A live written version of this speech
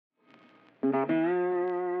The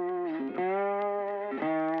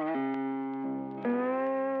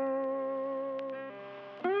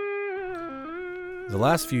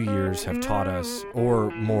last few years have taught us, or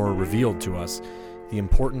more revealed to us, the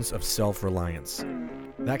importance of self-reliance.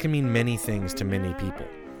 That can mean many things to many people.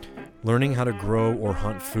 Learning how to grow or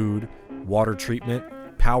hunt food, water treatment,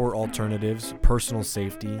 power alternatives, personal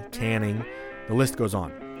safety, canning, the list goes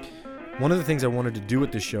on. One of the things I wanted to do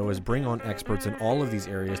with this show is bring on experts in all of these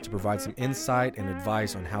areas to provide some insight and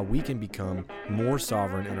advice on how we can become more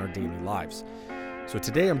sovereign in our daily lives. So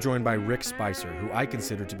today I'm joined by Rick SPICER, who I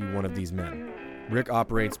consider to be one of these men. Rick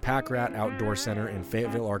operates Pack Rat Outdoor Center in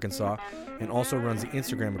Fayetteville, Arkansas, and also runs the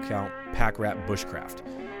Instagram account Pack Rat Bushcraft.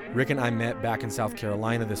 Rick and I met back in South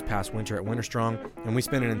Carolina this past winter at Winterstrong, and we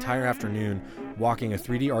spent an entire afternoon walking a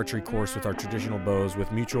 3D archery course with our traditional bows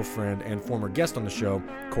with mutual friend and former guest on the show,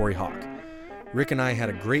 Corey Hawk. Rick and I had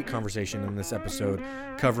a great conversation in this episode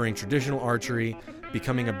covering traditional archery,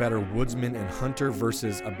 becoming a better woodsman and hunter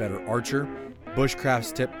versus a better archer,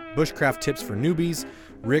 bushcraft tips for newbies,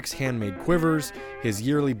 Rick's handmade quivers, his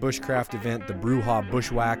yearly bushcraft event, the Brouhaha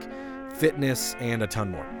Bushwhack, fitness, and a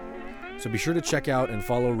ton more. So be sure to check out and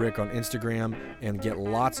follow Rick on Instagram and get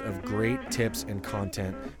lots of great tips and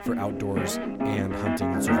content for outdoors and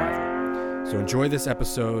hunting and survival. So enjoy this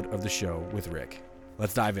episode of the show with Rick.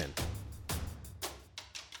 Let's dive in.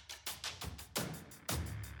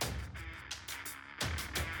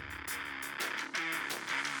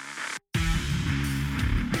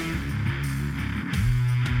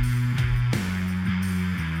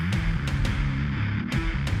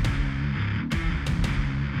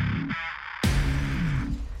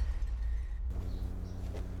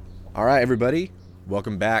 All right, everybody,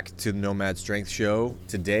 welcome back to the Nomad Strength Show.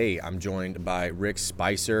 Today, I'm joined by Rick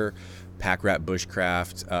SPICER, Pack Rat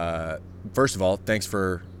Bushcraft. First of all, thanks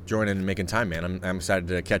for joining and making time, man. I'm excited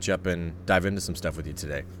to catch up and dive into some stuff with you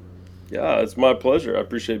today. Yeah, it's my pleasure. I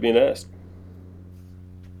appreciate being asked.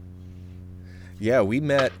 Yeah, we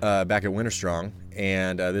met back at Winterstrong,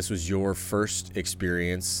 and this was your first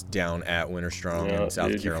experience down at Winterstrong in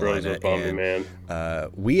South Carolina. You froze up on me,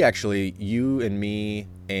 man. We actually, you and me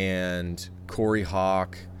and Corey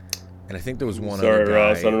Hawk, and I think there was one other guy. Sorry,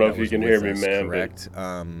 Ross, I don't know if you can hear me, man. Correct.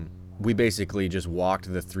 We basically just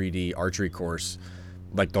walked the 3D archery course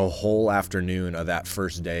like the whole afternoon of that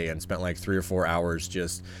first day and spent like 3 or 4 hours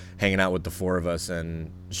just hanging out with the four of us and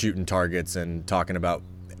shooting targets and talking about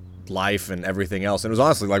life and everything else. And it was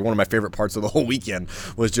honestly like one of my favorite parts of the whole weekend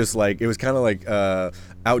was just like, it was kind of like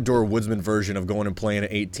outdoor woodsman version of going and playing an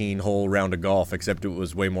 18-hole round of golf, except it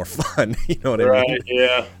was way more fun. You know what I mean? Right,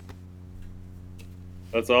 yeah.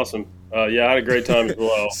 That's awesome. Yeah, I had a great time as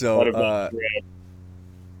well. So,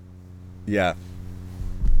 yeah.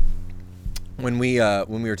 When we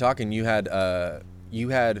were talking, you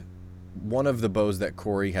had one of the bows that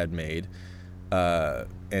Corey had made,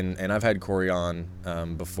 and I've had Corey on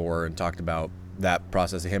before and talked about that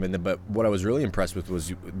process of him. But what I was really impressed with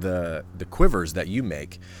was the quivers that you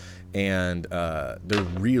make, and they're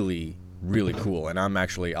really, really cool. And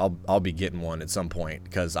I'll be getting one at some point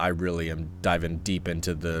because I really am diving deep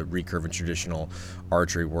into the recurve and traditional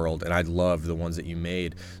archery world, and I love the ones that you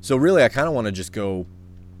made. So really, I kind of want to just go.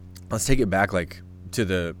 Let's take it back like to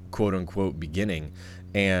the quote unquote beginning,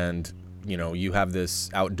 and you know, you have this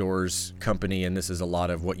outdoors company and this is a lot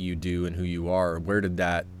of what you do and who you are. Where did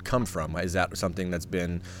that come from? Is that something that's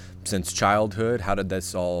been since childhood? How did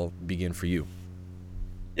this all begin for you?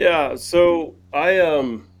 Yeah, so I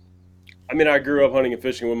grew up hunting and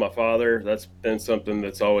fishing with my father. That's been something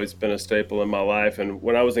that's always been a staple in my life. And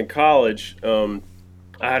when I was in college,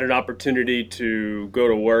 I had an opportunity to go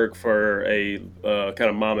to work for a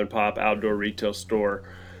kind of mom and pop outdoor retail store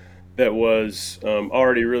that was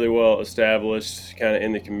already really well established kind of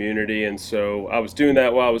in the community. And so I was doing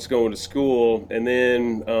that while I was going to school. And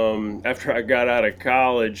then after I got out of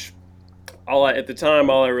college, at the time,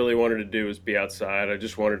 all I really wanted to do was be outside. I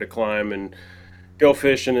just wanted to climb and go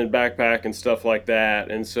fishing and backpack and stuff like that.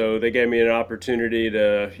 And so they gave me an opportunity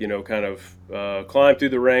to, kind of climb through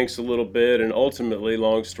the ranks a little bit. And ultimately,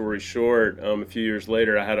 long story short, a few years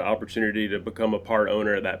later, I had an opportunity to become a part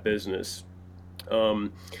owner of that business.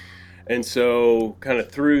 And so kind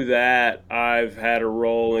of through that, I've had a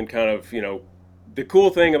role in kind of, the cool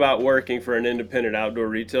thing about working for an independent outdoor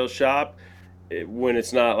retail shop, when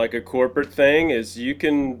it's not like a corporate thing, is you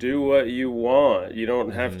can do what you want. You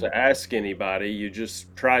don't have to ask anybody. You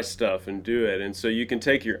just try stuff and do it. And so you can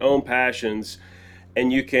take your own passions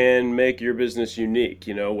and you can make your business unique,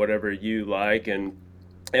 whatever you like. And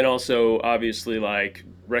also obviously like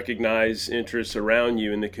recognize interests around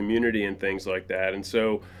you in the community and things like that. And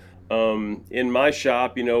so In my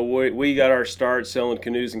shop, we got our start selling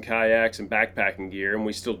canoes and kayaks and backpacking gear, and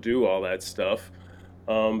we still do all that stuff.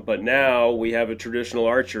 But now we have a traditional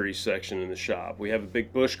archery section in the shop. We have a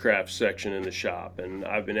big bushcraft section in the shop, and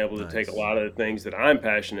I've been able to take a Nice. lot of the things that I'm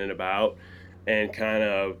passionate about and kind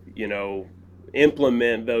of,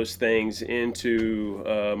 implement those things into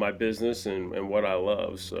my business and what I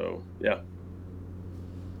love. So, yeah.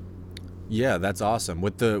 Yeah, that's awesome.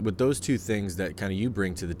 With those two things that kind of you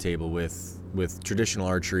bring to the table with traditional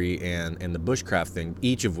archery and the bushcraft thing,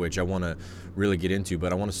 each of which I want to really get into,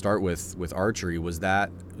 but I want to start with archery. Was that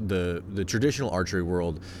the traditional archery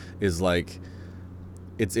world is like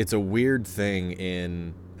it's a weird thing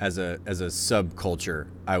in as a subculture,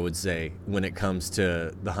 I would say, when it comes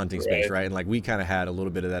to the hunting space, Right. right? And like we kind of had a little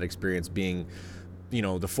bit of that experience being,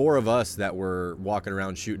 the four of us that were walking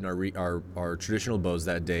around shooting our traditional bows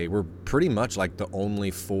that day were pretty much like the only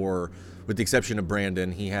four, with the exception of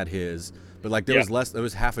Brandon. He had his, but like Yeah. there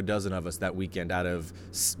was half a dozen of us that weekend out of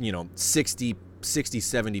 60,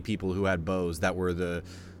 70 people who had bows that were the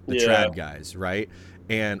Yeah. trad guys, right?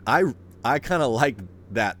 And I kind of liked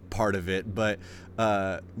that part of it, but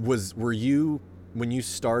were you, when you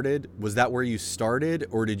started, was that where you started,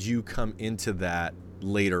 or did you come into that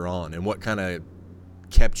later on, and what kind of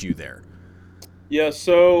kept you there? Yeah,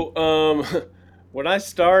 so when I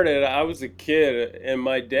started, I was a kid, and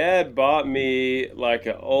my dad bought me like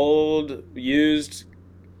an old used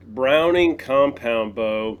Browning compound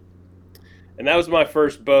bow, and that was my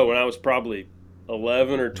first bow when I was probably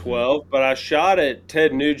 11 or Mm-hmm. 12. But I shot it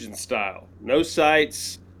Ted Nugent style, no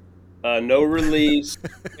sights, no release,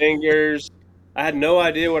 fingers. I had no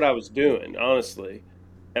idea what I was doing, honestly,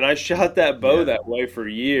 and I shot that bow Yeah. that way for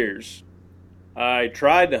years. I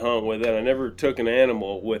tried to hunt with it. I never took an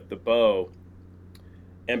animal with the bow.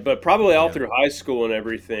 But probably all Yeah. through high school and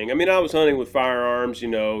everything. I mean, I was hunting with firearms,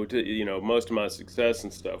 most of my success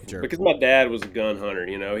and stuff Sure. because my dad was a gun hunter.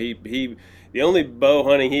 The only bow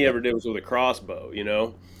hunting he Yep. ever did was with a crossbow.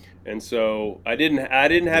 And so I didn't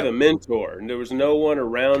have Yep. a mentor, and there was no one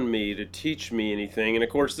around me to teach me anything. And of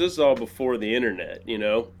course, this is all before the internet.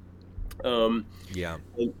 Um, Yeah.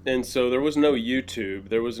 and so there was no YouTube.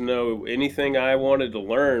 There was no anything I wanted to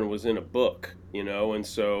learn was in a book. And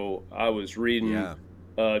so I was reading Yeah.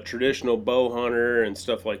 traditional bow hunter and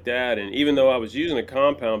stuff like that. And even though I was using a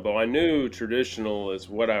compound bow, I knew traditional is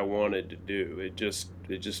what I wanted to do. It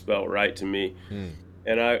just felt right to me. Hmm.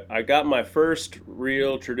 And I got my first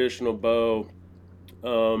real traditional bow.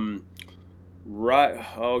 Um, right.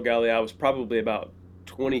 Oh golly, I was probably about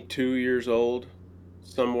 22 years old,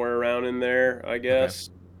 somewhere around in there, I Okay. guess.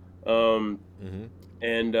 Um, Mm-hmm.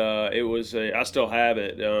 and I still have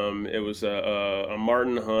it. It was a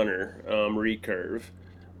Martin Hunter recurve.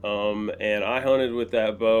 And I hunted with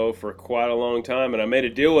that bow for quite a long time. And I made a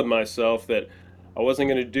deal with myself that I wasn't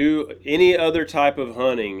going to do any other type of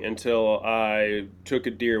hunting until I took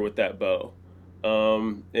a deer with that bow.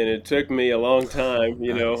 And it took me a long time.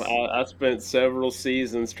 Nice. I spent several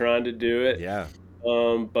seasons trying to do it. Yeah.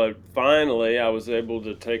 But finally, I was able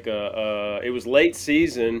to take it was late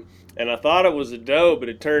season, and I thought it was a doe, but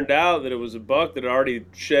it turned out that it was a buck that had already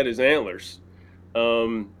shed his antlers.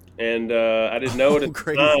 And I didn't know it Oh, at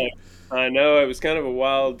the time. crazy. I know it was kind of a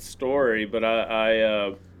wild story, but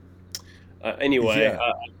anyway, Yeah.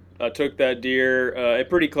 I took that deer at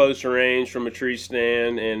pretty close range from a tree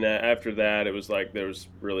stand, and after that, it was like there was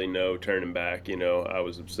really no turning back. I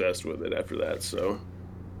was obsessed with it after that. So.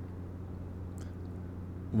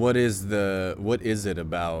 What is it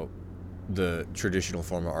about the traditional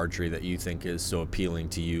form of archery that you think is so appealing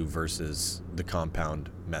to you versus the compound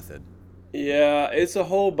method? Yeah, it's a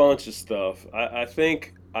whole bunch of stuff. I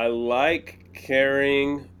think I like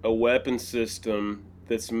carrying a weapon system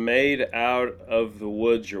that's made out of the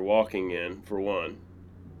woods you're walking in, for one.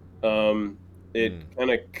 Um, it Mm.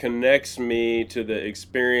 kind of connects me to the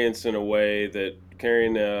experience in a way that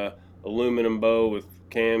carrying a aluminum bow with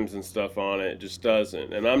cams and stuff on it just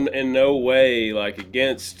doesn't. And I'm in no way like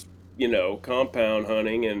against, compound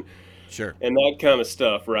hunting Sure. and that kind of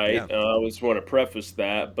stuff, right? Yeah. I just want to preface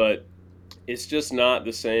that, but it's just not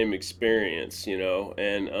the same experience.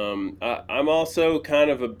 And I'm also kind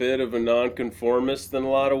of a bit of a nonconformist in a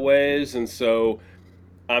lot of ways. And so,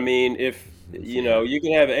 I mean, if Yeah. you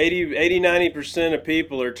can have 90% of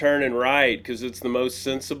people are turning right because it's the most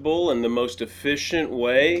sensible and the most efficient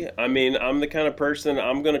way. I mean, I'm the kind of person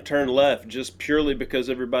I'm going to turn left just purely because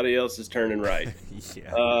everybody else is turning right.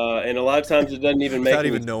 Yeah. And a lot of times it doesn't even make Without any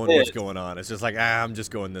even knowing what's sense. going on, it's just like, I'm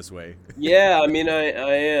just going this way. Yeah, I mean, I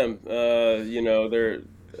am.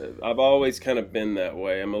 I've always kind of been that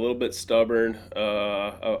way. I'm a little bit stubborn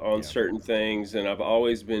on Yeah. certain things, and I've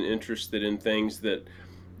always been interested in things that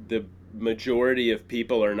the majority of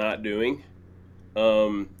people are not doing.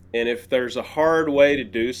 And if there's a hard way to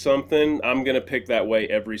do something, I'm gonna pick that way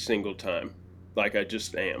every single time, like I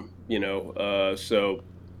just am, you know.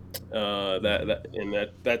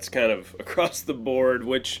 That's kind of across the board,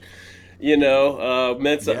 which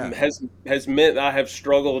Yeah. has meant I have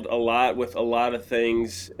struggled a lot with a lot of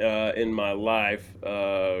things in my life.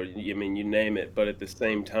 I mean, you name it, but at the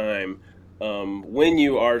same time, when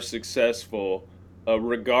you are successful,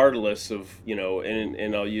 regardless of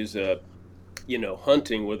and I'll use a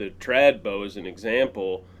hunting with a trad bow as an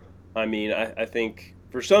example. I mean, I think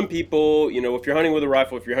for some people, if you're hunting with a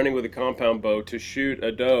rifle, if you're hunting with a compound bow, to shoot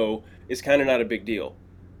a doe is kind of not a big deal.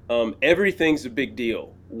 Everything's a big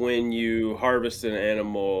deal when you harvest an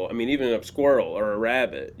animal. I mean, even a squirrel or a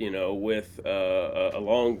rabbit, with a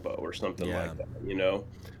longbow or something Yeah. like that.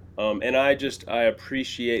 And I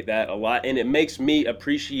appreciate that a lot, and it makes me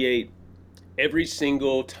appreciate every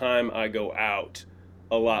single time I go out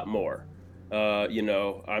a lot more.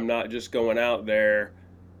 I'm not just going out there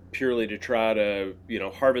purely to try to,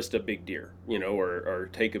 harvest a big deer, or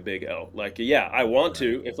take a big elk. Like, yeah, I want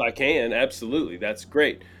Right. to if I can, absolutely, that's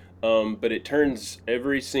great. But it turns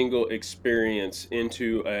every single experience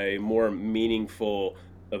into a more meaningful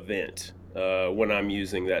event when I'm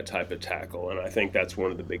using that type of tackle, and I think that's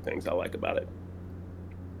one of the big things I like about it.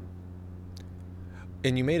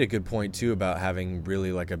 And you made a good point too about having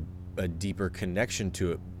really like a deeper connection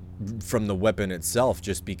to it from the weapon itself,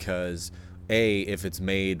 just because if it's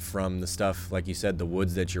made from the stuff like you said, the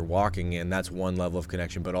woods that you're walking in, that's one level of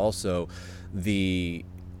connection. But also the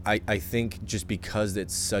I think just because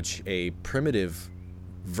it's such a primitive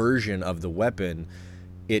version of the weapon,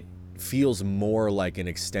 it feels more like an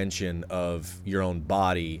extension of your own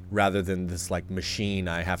body rather than this like machine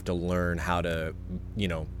I have to learn how to,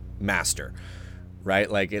 master. Right?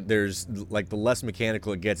 Like there's like the less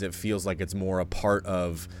mechanical it gets, it feels like it's more a part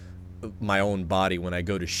of my own body when I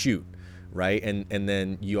go to shoot, right? And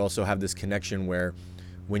then you also have this connection where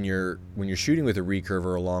when you're shooting with a recurve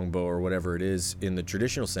or a longbow or whatever it is in the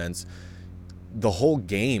traditional sense, the whole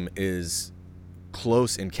game is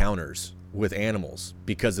close encounters with animals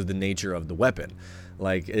because of the nature of the weapon.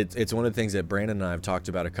 Like it's one of the things that Brandon and I have talked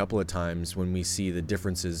about a couple of times when we see the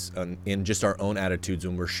differences in just our own attitudes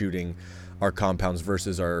when we're shooting our compounds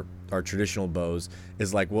versus our traditional bows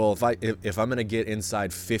is like, well, if I'm gonna get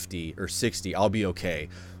inside 50 or 60, I'll be okay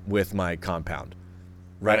with my compound,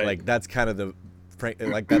 right? Right. Like that's kind of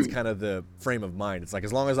the frame of mind. It's like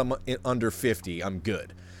as long as I'm under 50, I'm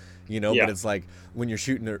good, But Yeah. it's like when you're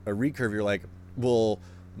shooting a recurve, you're like, well,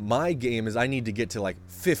 my game is I need to get to like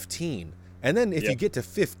 15, and then if Yeah. you get to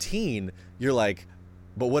 15, you're like,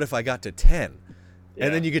 but what if I got to 10? And Yeah.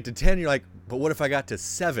 then you get to 10, you're like, but what if I got to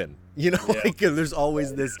 7? Yeah. Like there's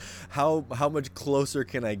always this how much closer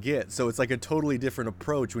can I get? So it's like a totally different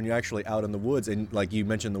approach when you're actually out in the woods. And like you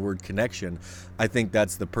mentioned the word connection, I think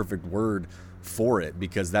that's the perfect word for it,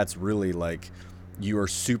 because that's really like you are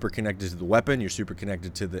super connected to the weapon, you're super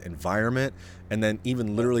connected to the environment, and then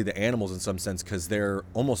even literally the animals in some sense, because they're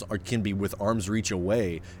almost can be with arm's reach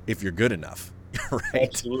away if you're good enough. Right?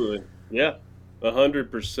 Absolutely. Yeah.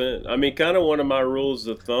 100%. I mean, kind of one of my rules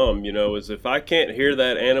of thumb, is if I can't hear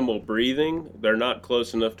that animal breathing, they're not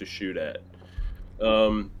close enough to shoot at.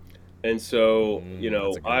 Um, and so,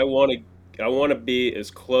 That's a good. I want to be as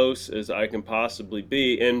close as I can possibly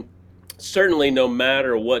be. And certainly no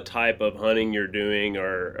matter what type of hunting you're doing,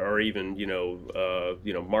 or even,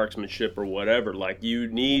 marksmanship or whatever, like you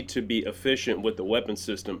need to be efficient with the weapon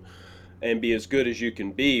system and be as good as you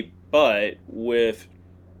can be. But with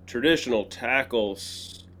traditional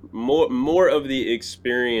tackles, more of the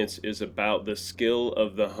experience is about the skill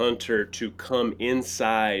of the hunter to come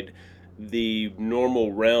inside the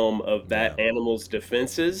normal realm of Yeah. that animal's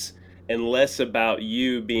defenses, and less about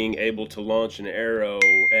you being able to launch an arrow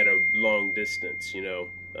at a long distance,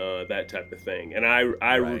 that type of thing. And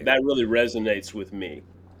Right. that really resonates with me,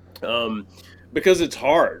 um, because it's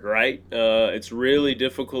hard, right? It's really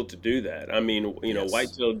difficult to do that. I mean, Yes.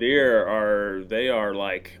 white-tailed deer they are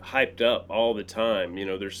like hyped up all the time.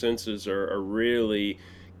 Their senses are really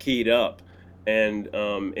keyed up, and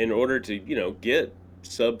in order to get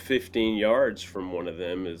sub 15 yards from one of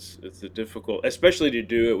them is it's a difficult, especially to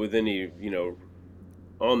do it with any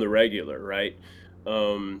on the regular, right?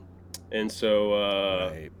 Um, and so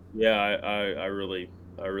Right. yeah, I really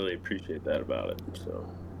appreciate that about it. So.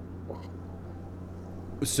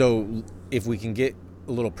 So if we can get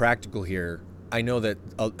a little practical here, I know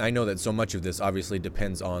that so much of this obviously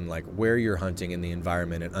depends on like where you're hunting in the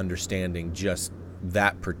environment and understanding just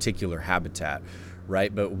that particular habitat,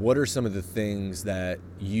 right? But what are some of the things that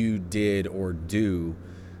you did or do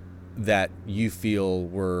that you feel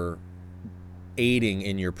were aiding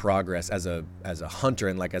in your progress as a hunter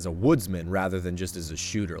and like as a woodsman rather than just as a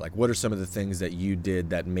shooter? Like what are some of the things that you did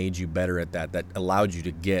that made you better at that allowed you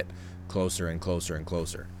to get closer and closer and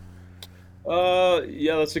closer?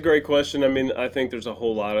 Yeah, that's a great question. I mean, I think there's a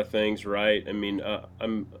whole lot of things, right? I mean,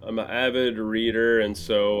 I'm an avid reader, and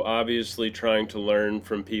so obviously trying to learn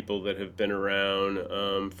from people that have been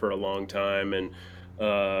around for a long time, and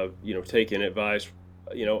taking advice.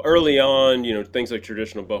 Early on, things like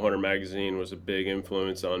Traditional Bowhunter magazine was a big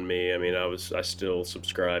influence on me. I mean, I still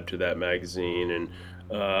subscribe to that magazine,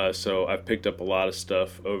 and so I've picked up a lot of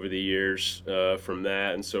stuff over the years from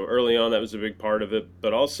that, and so early on that was a big part of it,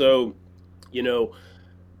 but also you know,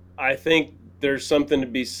 I think there's something to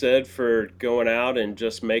be said for going out and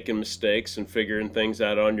just making mistakes and figuring things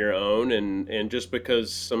out on your own, and just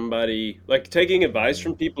because somebody like taking advice Mm-hmm.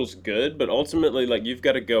 from people's good, but ultimately like you've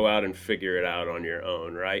got to go out and figure it out on your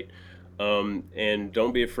own, right? And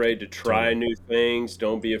don't be afraid to try Totally. new things.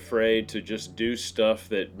 Don't be afraid to just do stuff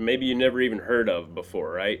that maybe you never even heard of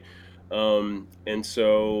before, right? And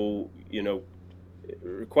so,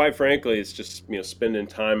 quite frankly, it's just spending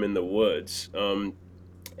time in the woods.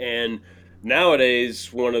 And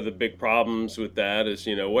nowadays, one of the big problems with that is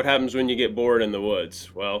what happens when you get bored in the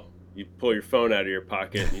woods? Well, you pull your phone out of your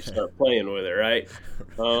pocket and you start playing with it, right?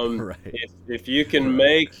 Right. If you can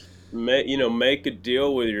Right. make a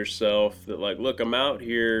deal with yourself that like, look, I'm out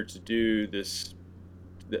here to do this,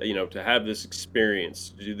 to have this experience,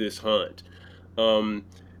 to do this hunt. Um,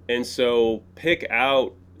 and so pick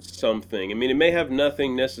out something. I mean, it may have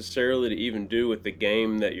nothing necessarily to even do with the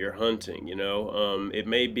game that you're hunting, you know? It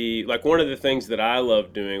may be like one of the things that I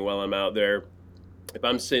love doing while I'm out there, if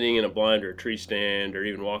I'm sitting in a blind or a tree stand or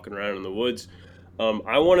even walking around in the woods,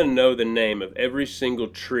 I want to know the name of every single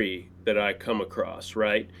tree that I come across,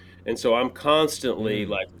 right? And so I'm constantly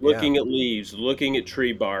like Yeah. looking at leaves, looking at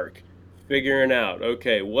tree bark, figuring out,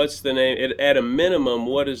 okay, what's the name? At a minimum,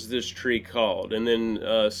 what is this tree called? And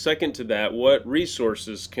then, second to that, what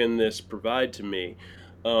resources can this provide to me?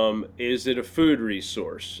 Is it a food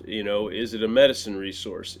resource? Is it a medicine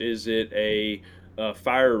resource? Is it a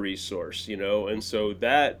fire resource? And so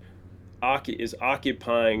that is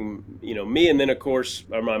occupying me, and then of course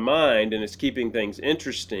my mind, and it's keeping things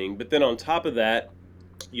interesting. But then on top of that,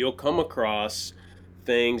 you'll come across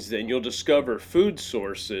things that you'll discover food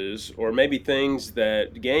sources, or maybe things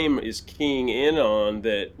that game is keying in on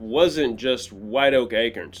that wasn't just white oak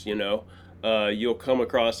acorns. You'll come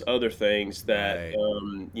across other things that Right.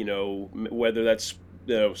 whether that's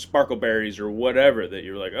sparkleberries or whatever, that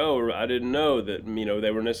you're like, oh, I didn't know that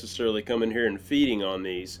they were necessarily coming here and feeding on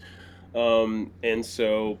these. And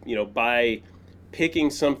so, by picking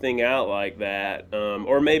something out like that,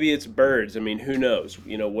 or maybe it's birds. I mean, who knows,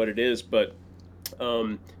 what it is, but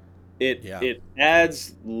um, it Yeah. it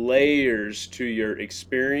adds layers to your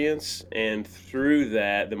experience, and through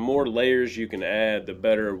that, the more layers you can add, the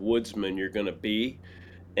better woodsman you're going to be.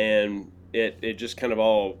 And it just kind of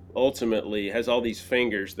all ultimately has all these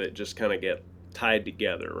fingers that just kind of get tied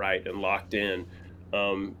together, right, and locked in.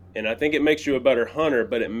 And I think it makes you a better hunter,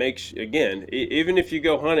 but it makes, again, even if you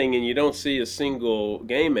go hunting and you don't see a single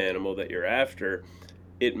game animal that you're after,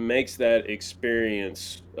 it makes that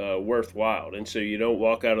experience worthwhile. And so you don't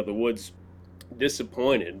walk out of the woods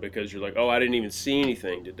disappointed because you're like, oh, I didn't even see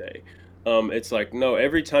anything today. It's like, no,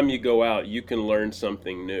 every time you go out, you can learn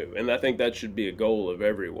something new. And I think that should be a goal of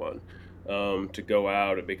everyone, to go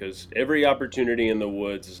out, because every opportunity in the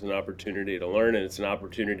woods is an opportunity to learn, and it's an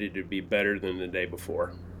opportunity to be better than the day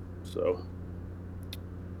before. So,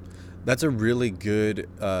 That's a really good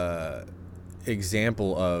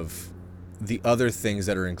example of the other things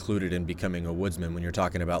that are included in becoming a woodsman when you're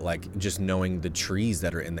talking about like just knowing the trees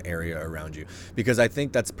that are in the area around you, because I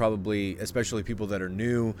think that's probably, especially people that are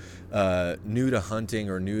new to hunting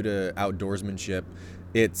or new to outdoorsmanship,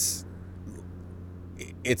 it's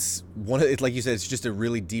it's like you said, it's just a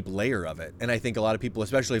really deep layer of it. And I think a lot of people,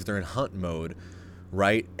 especially if they're in hunt mode,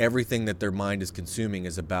 right, everything that their mind is consuming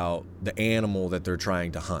is about the animal that they're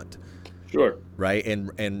trying to hunt, sure. right?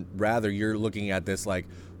 And rather you're looking at this like,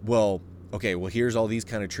 well, okay, well here's all these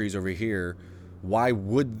kind of trees over here. Why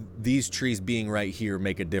would these trees being right here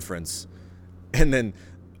make a difference? And then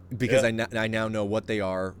because Yeah. I now know what they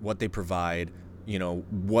are, what they provide,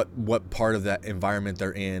 what part of that environment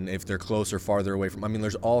they're in, if they're close or farther away from. I mean,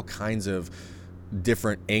 there's all kinds of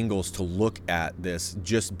different angles to look at this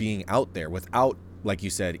just being out there without, like you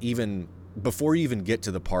said, even before you even get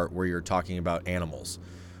to the part where you're talking about animals,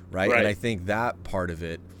 right? And I think that part of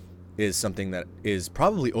it is something that is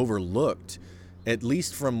probably overlooked, at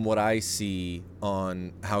least from what I see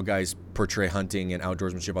on how guys portray hunting and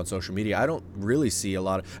outdoorsmanship on social media. I don't really see a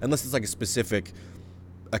lot of, unless it's like a specific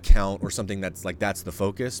account or something that's like, that's the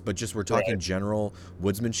focus, but just we're talking general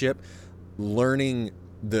woodsmanship. Learning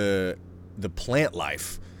the plant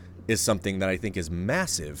life is something that I think is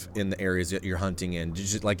massive in the areas that you're hunting in.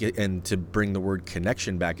 Just like, and to bring the word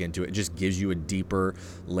connection back into it, just gives you a deeper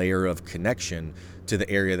layer of connection to the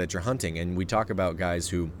area that you're hunting. And we talk about guys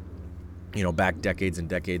who, you know, back decades and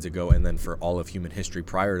decades ago, and then for all of human history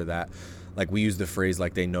prior to that, like we use the phrase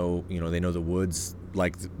like they know the woods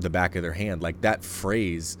like the back of their hand. Like that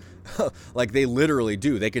phrase, like they literally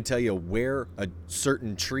do. They could tell you where a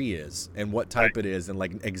certain tree is and what type it is, and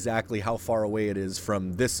like exactly how far away it is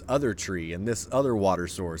from this other tree and this other water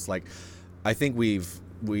source. Like I think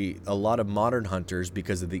a lot of modern hunters,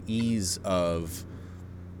 because of the ease of,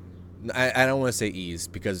 I don't want to say ease,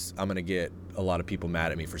 because I'm going to get a lot of people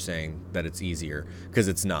mad at me for saying that it's easier, because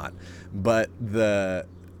it's not. But the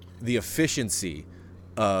efficiency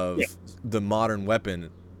of the modern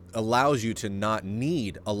weapon allows you to not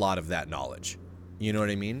need a lot of that knowledge. You know what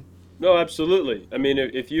I mean? No, absolutely. I mean,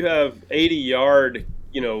 if you have 80-yard,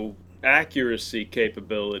 accuracy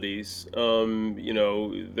capabilities,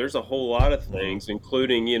 there's a whole lot of things,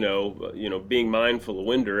 including, being mindful of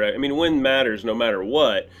wind direction. I mean, wind matters no matter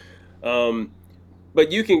what.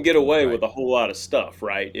 But you can get away with a whole lot of stuff,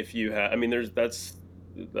 right? If you have, I mean,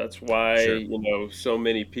 that's why, so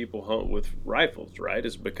many people hunt with rifles, right?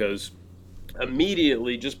 Is because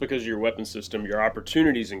immediately, just because of your weapon system, your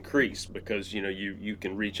opportunities increase, because, you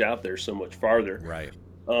can reach out there so much farther. Right.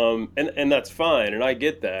 And that's fine. And I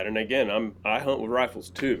get that. And again, I hunt with rifles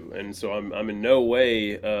too. And so I'm in no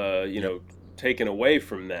way, taken away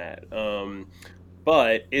from that.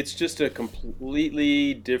 But it's just a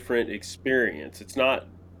completely different experience. It's not,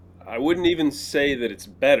 I wouldn't even say that it's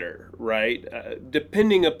better, right?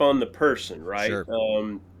 Depending upon the person, right?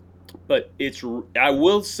 Sure. But I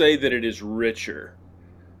will say that it is richer.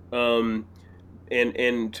 And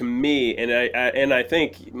to me, and I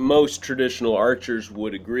think most traditional archers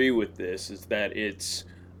would agree with this, is that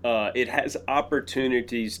it has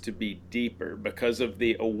opportunities to be deeper because of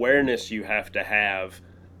the awareness you have to have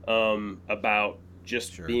about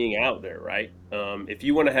just being out there, right? If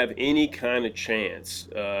you want to have any kind of chance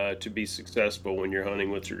to be successful when you're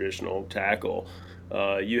hunting with traditional tackle,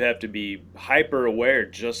 you have to be hyper aware,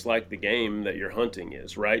 just like the game that you're hunting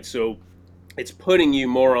is, right? So it's putting you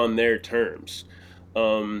more on their terms,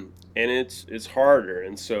 and it's harder,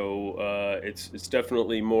 and so it's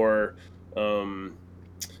definitely more.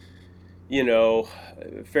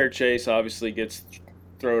 Fair chase obviously gets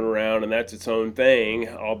thrown around, and that's its own thing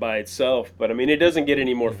all by itself. But I mean, it doesn't get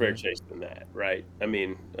any more fair chase than that, right? I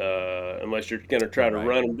mean, unless you're going to try to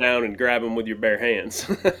run them down and grab them with your bare hands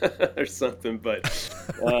or something. But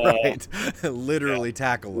literally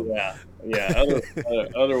tackle them. Yeah.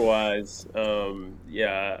 Otherwise,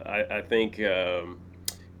 I think it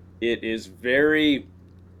is very.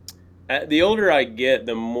 The older I get,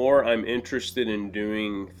 the more I'm interested in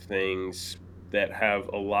doing things that have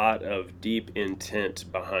a lot of deep intent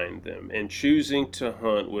behind them. And choosing to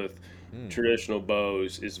hunt with traditional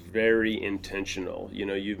bows is very intentional.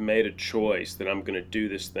 You've made a choice that I'm going to do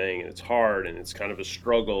this thing, and it's hard, and it's kind of a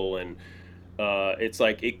struggle, and it's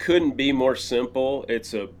like it couldn't be more simple.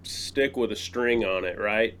 It's a stick with a string on it,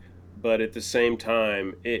 right? But at the same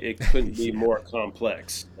time, it couldn't be more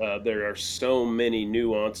complex. There are so many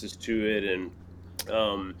nuances to it,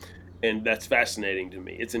 and that's fascinating to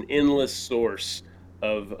me. It's an endless source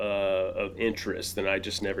of interest, and I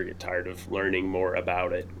just never get tired of learning more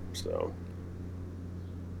about it. So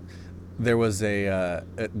there was an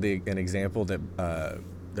example that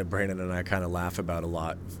Brandon and I kind of laugh about a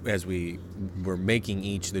lot as we were making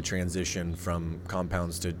each the transition from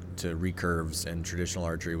compounds to recurves and traditional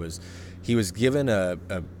archery. Was he was given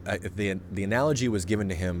the analogy was given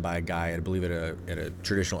to him by a guy, I believe at a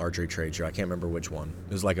traditional archery trade show. I can't remember which one.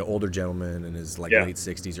 It was like an older gentleman in his late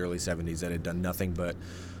 60s, early 70s that had done nothing but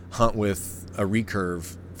hunt with a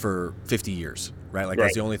recurve for 50 years, right? Like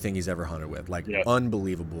that's the only thing he's ever hunted with. Like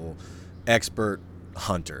unbelievable expert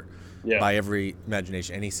hunter. By every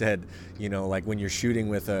imagination. And he said, like when you're shooting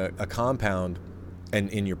with a compound and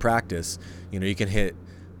in your practice, you can hit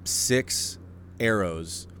 6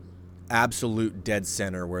 arrows, absolute dead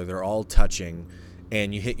center where they're all touching,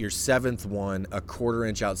 and you hit your 7th one a 1/4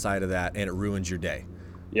 inch outside of that, and it ruins your day.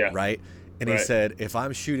 Right? And he said, if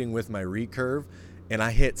I'm shooting with my recurve and I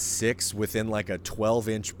hit 6 within like a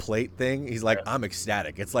 12-inch plate thing, he's like, Yeah. I'm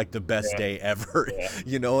ecstatic. It's like the best Yeah. day ever, Yeah.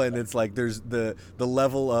 you know. And it's like there's the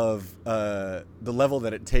level of the level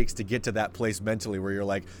that it takes to get to that place mentally where you're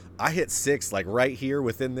like, I hit 6 like right here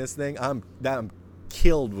within this thing. I'm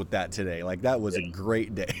killed with that today. Like that was a Yeah.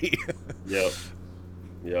 great day. Yep.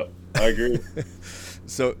 Yep. I agree.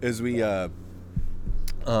 So you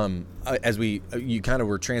kind of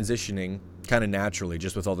were transitioning kind of naturally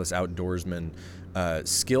just with all this outdoorsman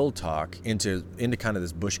skill talk into kind of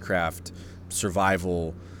this bushcraft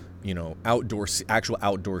survival, you know, actual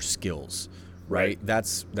outdoor skills, right?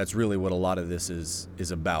 That's really what a lot of this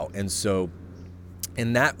is about. And so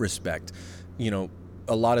in that respect, you know,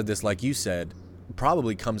 a lot of this, like you said,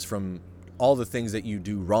 probably comes from all the things that you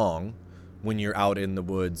do wrong when you're out in the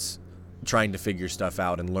woods trying to figure stuff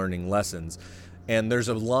out and learning lessons. And there's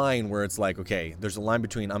a line where it's like, okay, there's a line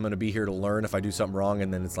between I'm going to be here to learn if I do something wrong,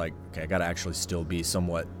 and then it's like, okay, I got to actually still be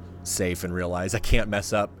somewhat safe and realize I can't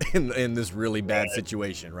mess up in this really bad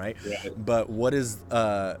situation, right? But what is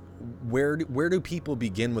where do people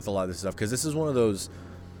begin with a lot of this stuff? Because this is one of those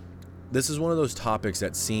topics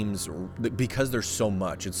that seems, because there's so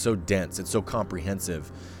much, it's so dense, it's so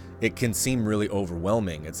comprehensive, it can seem really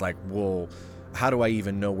overwhelming. It's like, well, how do I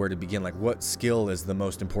even know where to begin? Like, what skill is the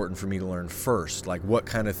most important for me to learn first? Like, what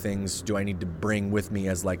kind of things do I need to bring with me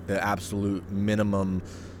as like the absolute minimum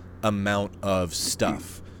amount of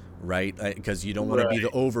stuff, right? Because you don't want to be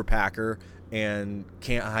the overpacker and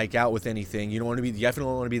can't hike out with anything. You definitely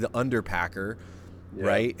don't want to be the underpacker,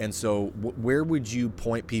 right? And so where would you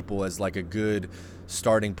point people as like a good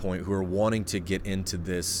starting point who are wanting to get into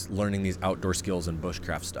this, learning these outdoor skills and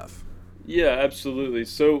bushcraft stuff? Yeah, absolutely.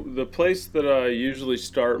 So the place that I usually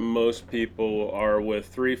start most people are with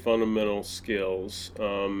three fundamental skills,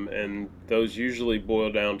 and those usually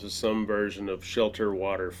boil down to some version of shelter,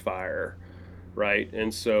 water, fire, right?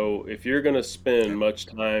 And so if you're going to spend much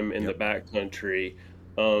time in the backcountry,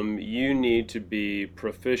 you need to be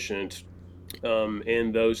proficient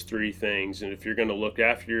in those three things. And if you're going to look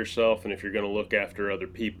after yourself, and if you're going to look after other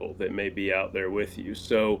people that may be out there with you,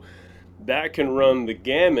 so that can run the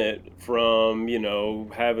gamut from, you know,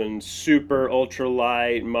 having super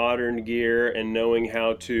ultralight modern gear and knowing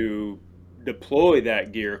how to deploy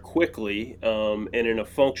that gear quickly, and in a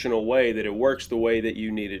functional way that it works the way that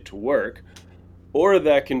you need it to work. Or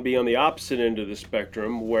that can be on the opposite end of the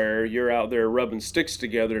spectrum where you're out there rubbing sticks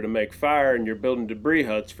together to make fire and you're building debris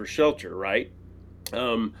huts for shelter, right?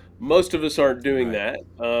 Most of us aren't doing that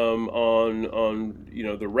on you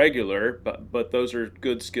know, the regular, but those are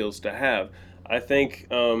good skills to have. I think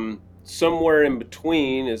somewhere in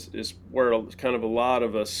between is where kind of a lot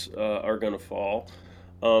of us are going to fall,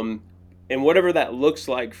 um, and whatever that looks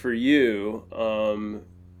like for you,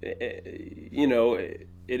 you know.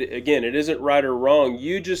 Again, it isn't right or wrong.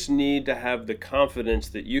 You just need to have the confidence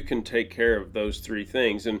that you can take care of those three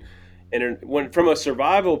things. And when from a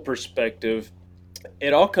survival perspective,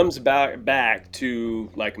 it all comes back to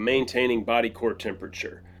like maintaining body core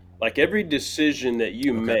temperature. Like every decision that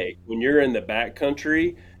you make when you're in the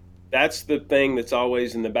backcountry, that's the thing that's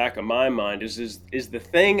always in the back of my mind is the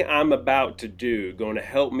thing I'm about to do going to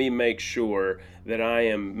help me make sure that I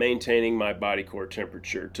am maintaining my body core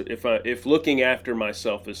temperature if looking after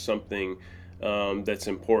myself is something that's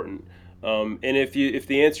important. And if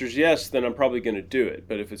the answer is yes, then I'm probably going to do it.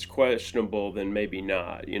 But if it's questionable, then maybe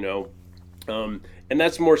not, you know. And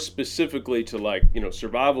that's more specifically to, like, you know,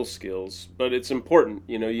 survival skills, but it's important.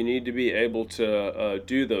 You know, you need to be able to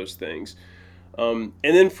do those things. And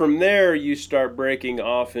then from there, you start breaking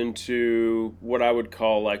off into what I would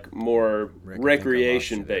call like more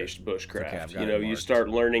recreation-based bushcraft. You know, you start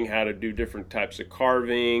learning how to do different types of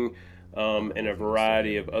carving, and a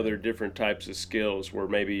variety of other different types of skills where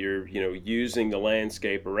maybe you're, you know, using the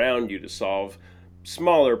landscape around you to solve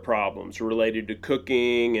smaller problems related to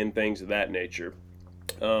cooking and things of that nature.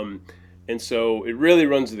 And so it really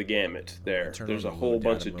runs the gamut there. There's a whole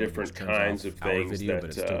bunch of different kinds of things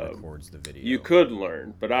that you could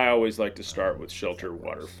learn, but I always like to start with shelter,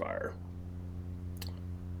 water, fire.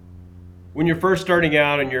 When you're first starting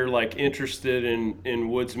out and you're like interested in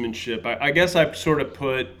woodsmanship, I guess I sort of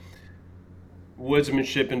put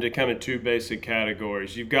woodsmanship into kind of two basic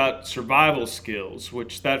categories. You've got survival skills,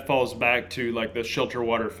 which that falls back to like the shelter,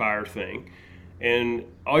 water, fire thing. And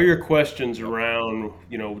all your questions around,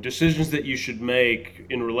 you know, decisions that you should make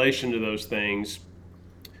in relation to those things,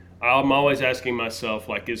 I'm always asking myself,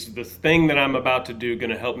 like, is the thing that I'm about to do going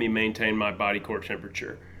to help me maintain my body core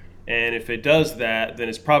temperature? And if it does that, then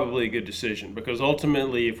it's probably a good decision, because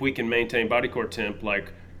ultimately, if we can maintain body core temp,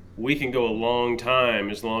 like, we can go a long time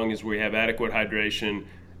as long as we have adequate hydration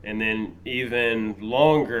and then even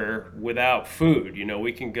longer without food.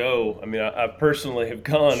 We can go. I mean, I personally have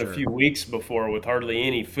gone a Sure. few weeks before with hardly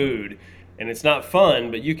any food, and it's not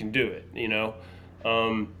fun, but you can do it.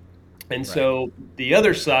 Um, and Right. so the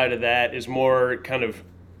other side of that is more kind of,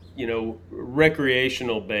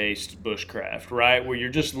 recreational based bushcraft, right? Where you're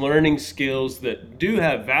just learning skills that do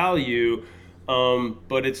have value,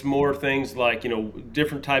 but it's more things like,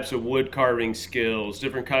 different types of wood carving skills,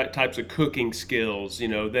 different types of cooking skills,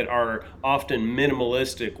 that are often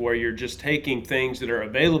minimalistic, where you're just taking things that are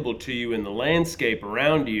available to you in the landscape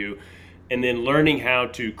around you and then learning how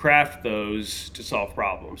to craft those to solve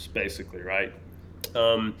problems, basically, right?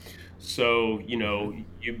 Um, so Hmm.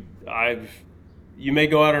 I've you may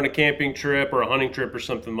go out on a camping trip or a hunting trip or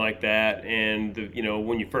something like that, and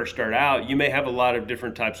when you first start out, you may have a lot of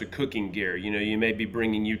different types of cooking gear. You may be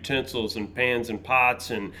bringing utensils and pans and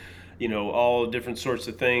pots and all different sorts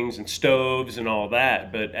of things and stoves and all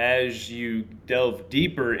that. But as you delve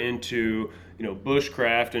deeper into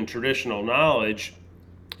bushcraft and traditional knowledge,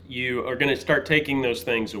 you are going to start taking those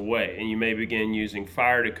things away, and you may begin using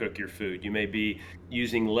fire to cook your food. You may be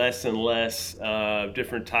using less and less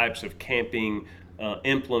different types of camping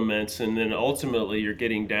implements, and then ultimately you're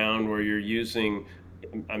getting down where you're using,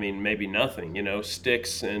 I mean, maybe nothing,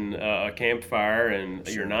 sticks and a campfire and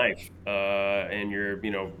your Sure. knife, and you're,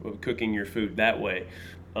 cooking your food that way.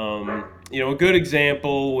 A good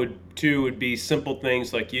example would be simple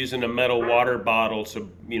things like using a metal water bottle to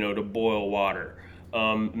boil water.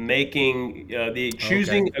 Making the Okay.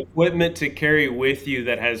 choosing equipment to carry with you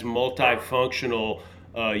that has multifunctional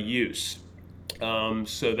use,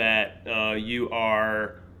 so that you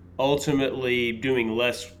are ultimately doing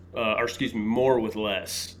less, or excuse me, more with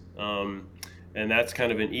less. And that's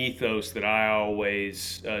kind of an ethos that I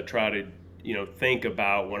always try to think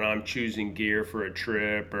about when I'm choosing gear for a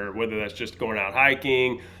trip, or whether that's just going out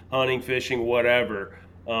hiking, hunting, fishing, whatever.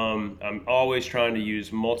 I'm always trying to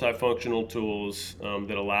use multifunctional tools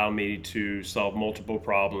that allow me to solve multiple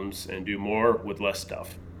problems and do more with less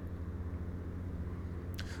stuff.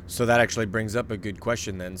 So that actually brings up a good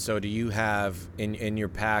question then. So do you have in your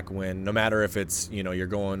pack, when no matter if it's, you're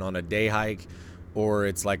going on a day hike or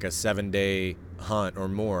it's like a 7-day hunt or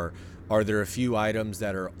more, are there a few items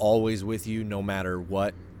that are always with you no matter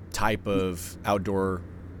what type of outdoor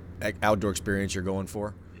experience you're going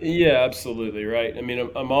for? Yeah, absolutely right. I mean,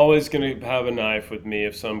 I'm always going to have a knife with me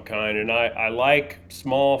of some kind, and I like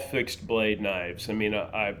small fixed blade knives. I mean,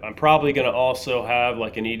 I'm probably going to also have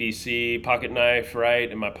like an EDC pocket knife, right,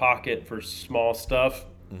 in my pocket for small stuff.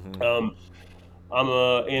 Hmm. Um,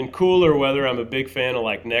 in cooler weather, I'm a big fan of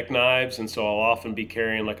like neck knives, and so I'll often be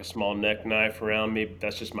carrying like a small neck knife around me.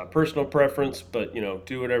 That's just my personal preference, but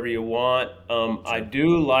do whatever you want. I Sure.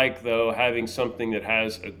 do like, though, having something that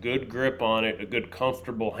has a good grip on it, a good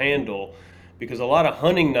comfortable handle, because a lot of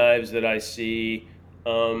hunting knives that I see,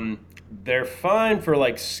 they're fine for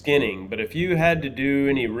like skinning, but if you had to do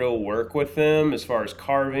any real work with them as far as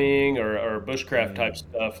carving or bushcraft type Mm.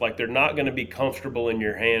 stuff, like they're not going to be comfortable in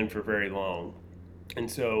your hand for very long. And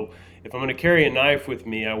so, if I'm going to carry a knife with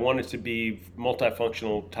me, I want it to be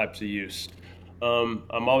multifunctional types of use.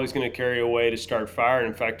 I'm always going to carry a way to start fire.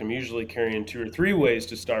 In fact, I'm usually carrying two or three ways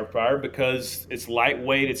to start fire because it's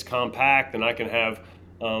lightweight, it's compact, and I can have,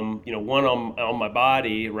 one on my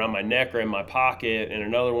body, around my neck or in my pocket, and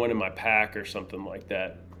another one in my pack or something like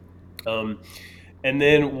that. Um, and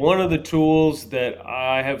then one of the tools that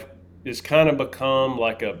I have is kind of become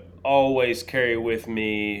like a always carry with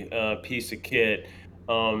me piece of kit,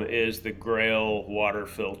 is the Grail water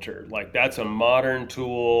filter. Like that's a modern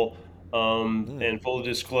tool. Mm. And full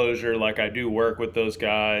disclosure, like I do work with those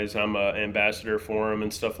guys. I'm an ambassador for them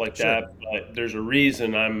and stuff like Sure. that. But there's a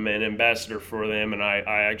reason I'm an ambassador for them, and I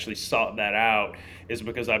actually sought that out, is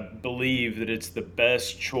because I believe that it's the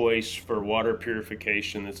best choice for water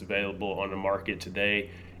purification that's available on the market today.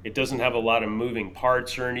 It doesn't have a lot of moving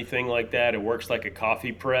parts or anything like that. It works like a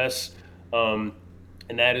coffee press. Um,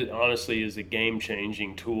 and that honestly is a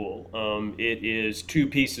game-changing tool. It is two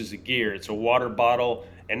pieces of gear. It's a water bottle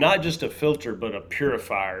and not just a filter, but a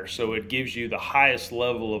purifier. So it gives you the highest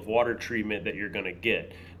level of water treatment that you're going to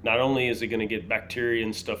get. Not only is it going to get bacteria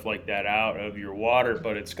and stuff like that out of your water,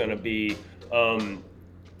 but it's going to be um,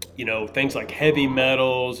 things like heavy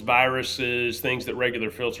metals, viruses, things that regular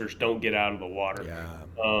filters don't get out of the water. Yeah.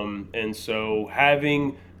 And so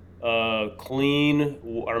having clean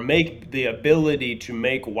or make the ability to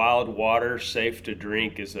make wild water safe to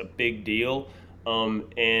drink is a big deal.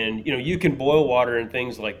 And you can boil water and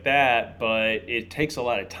things like that, but it takes a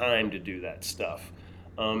lot of time to do that stuff.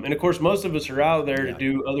 And of course, most of us are out there to Yeah.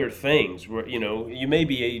 do other things. Where, you may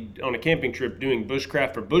be on a camping trip doing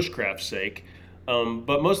bushcraft for bushcraft's sake,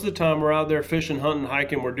 but most of the time we're out there fishing, hunting,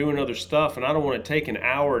 hiking. We're doing other stuff, and I don't want to take an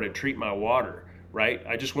hour to treat my water. Right?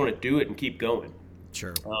 I just want to do it and keep going.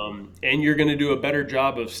 Sure. And you're going to do a better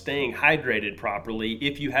job of staying hydrated properly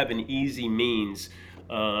if you have an easy means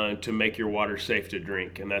to make your water safe to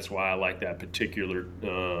drink. And that's why I like that particular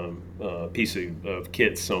piece of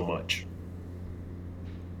kit so much.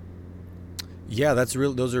 Yeah, that's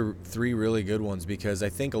real. Those are three really good ones because I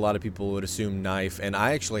think a lot of people would assume knife, and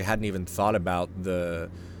I actually hadn't even thought about the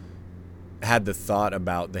thought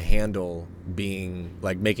about the handle being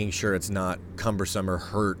like making sure it's not cumbersome or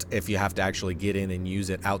hurt if you have to actually get in and use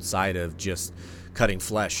it outside of just cutting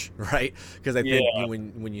flesh, right? Because I think Yeah,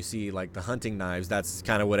 when you see like the hunting knives, that's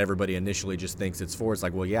kind of what everybody initially just thinks it's for. It's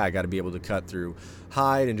like, well, yeah, I got to be able to cut through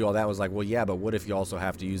hide and do all that. Was like, well, yeah, but what if you also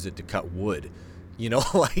have to use it to cut wood?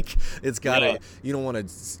 Like it's yeah. gotta, you don't want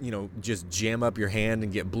to, just jam up your hand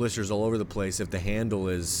and get blisters all over the place if the handle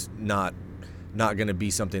is not going to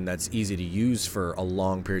be something that's easy to use for a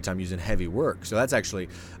long period of time using heavy work. So that's actually,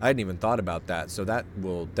 I hadn't even thought about that. So that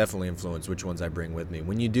will definitely influence which ones I bring with me.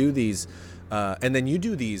 When you do these, and then you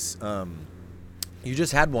do these, you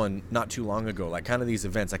just had one not too long ago, like kind of these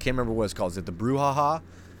events. I can't remember what it's called. Is it the Brouhaha?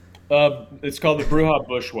 It's called the Bruja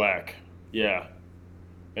Bushwhack. Yeah.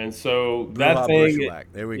 And so that Brouhaha thing, Bushwhack.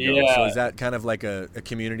 There we go. So yeah, is that kind of like a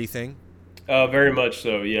community thing? very much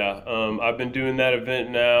so. Yeah. I've been doing that event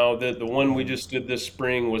now. The one we Mm-hmm. just did this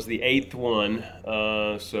spring was the eighth one.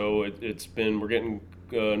 So it's been, we're getting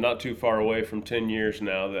not too far away from 10 years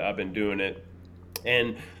now that I've been doing it.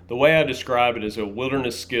 And the way I describe it is a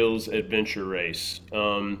wilderness skills adventure race.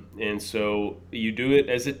 And so you do it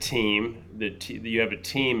as a team. You have a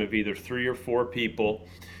team of either 3 or 4 people,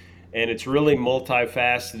 and it's really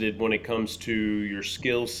multifaceted when it comes to your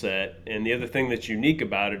skill set. And the other thing that's unique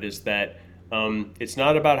about it is that it's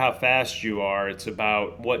not about how fast you are; it's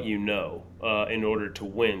about what you know in order to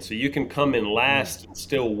win. So you can come in last and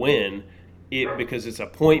still win it because it's a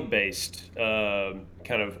point-based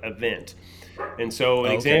kind of event. And so,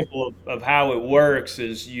 an Oh, okay. example of how it works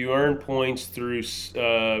is you earn points through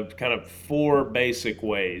kind of 4 basic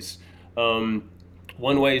ways. Um,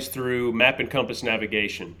 One way is through map and compass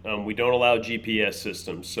navigation. We don't allow GPS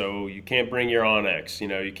systems, so you can't bring your Onyx.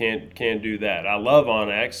 You can't do that. I love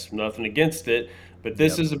Onyx, nothing against it, but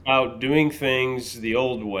this Yep. is about doing things the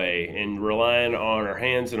old way and relying on our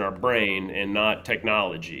hands and our brain and not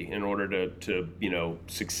technology in order to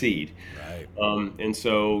succeed. Right. And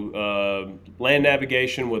so land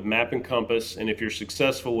navigation with map and compass, and if you're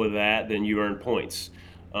successful with that, then you earn points.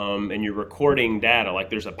 And you're recording data. Like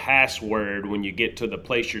there's a password when you get to the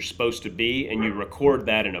place you're supposed to be, and you record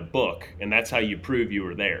that in a book, and that's how you prove you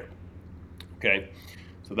were there. Okay,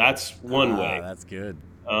 so that's one Ah, way. that's good.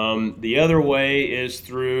 The other way is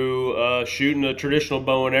through shooting a traditional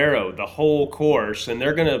bow and arrow, the whole course, and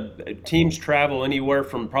teams travel anywhere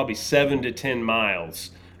from probably 7 to 10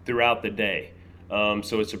 miles throughout the day.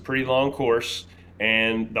 So it's a pretty long course,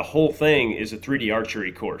 and the whole thing is a 3D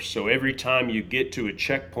archery course. So every time you get to a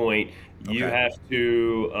checkpoint, you Okay. have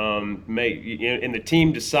to and the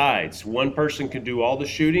team decides one person can do all the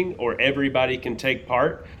shooting or everybody can take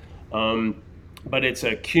part. Um, but it's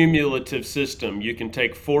a cumulative system. You can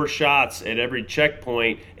take 4 shots at every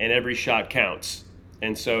checkpoint, and every shot counts.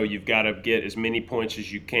 And so you've got to get as many points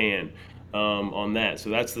as you can on that. So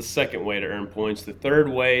that's the second way to earn points. The third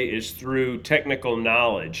way is through technical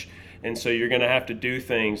knowledge. And so you're going to have to do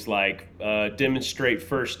things like demonstrate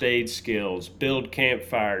first aid skills, build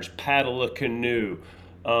campfires, paddle a canoe.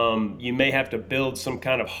 You may have to build some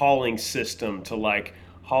kind of hauling system to like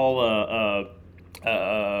haul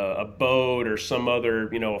a boat or some other,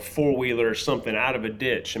 a 4-wheeler or something out of a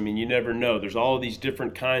ditch. I mean, you never know. There's all these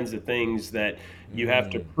different kinds of things that you have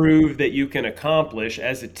to Mm. prove that you can accomplish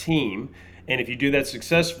as a team. And if you do that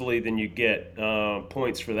successfully, then you get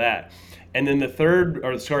points for that. And then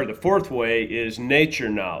the fourth way is nature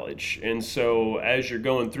knowledge. And so as you're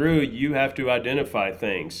going through, you have to identify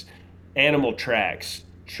things: animal tracks,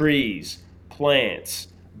 trees, plants,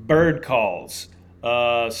 bird calls,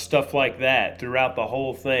 stuff like that throughout the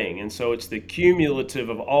whole thing. And so it's the cumulative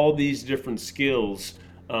of all these different skills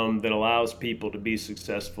that allows people to be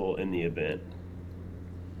successful in the event.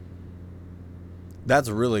 That's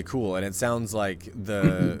really cool, and it sounds like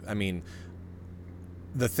I mean,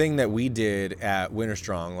 The thing that we did at Winter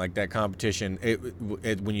Strong, like that competition,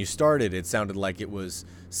 when you started, it sounded like it was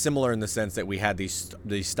similar in the sense that we had these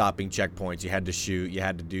stopping checkpoints. You had to shoot, you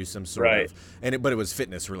had to do some sort Right. of, but it was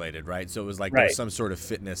fitness related, right? So it was like there was Right. some sort of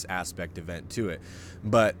fitness aspect event to it.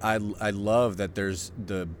 But I love that there's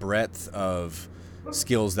the breadth of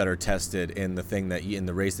skills that are tested in the thing that in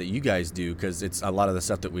the race that you guys do, because it's a lot of the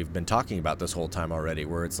stuff that we've been talking about this whole time already,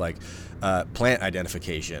 where it's like plant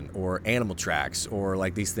identification or animal tracks, or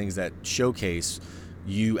like these things that showcase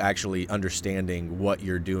you actually understanding what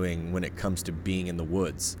you're doing when it comes to being in the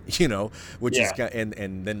woods, which is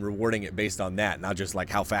and then rewarding it based on that, not just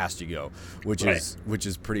like how fast you go, which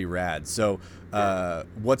is pretty rad. So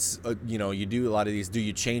what's you do a lot of these. Do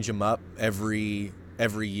you change them up every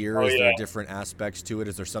year? Is there different aspects to it?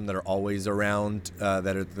 Is there some that are always around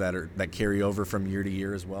that carry over from year to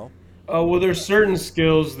year as well? Oh, well, there's certain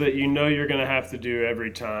skills that you're going to have to do every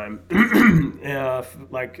time.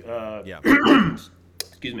 Like, Yeah.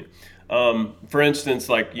 excuse me. For instance,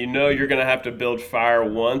 like, you're going to have to build fire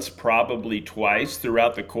once, probably twice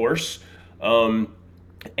throughout the course. And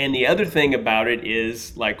the other thing about it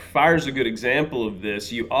is, like, fire's a good example of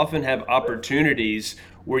this. You often have opportunities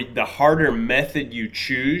where the harder method you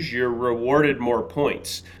choose, you're rewarded more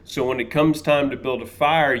points. So when it comes time to build a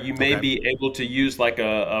fire, you may Okay. be able to use like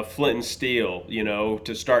a flint and steel,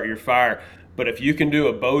 to start your fire. But if you can do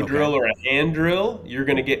a bow Okay. drill or a hand drill, you're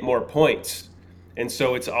going to get more points. And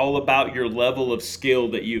so it's all about your level of skill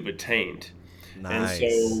that you've attained. And Nice.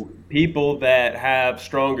 so people that have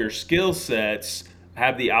stronger skill sets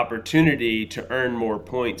have the opportunity to earn more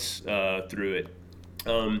points through it.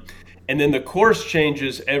 Um, and then the course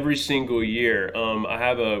changes every single year. I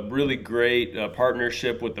have a really great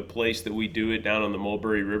partnership with the place that we do it down on the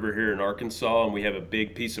Mulberry River here in Arkansas, and we have a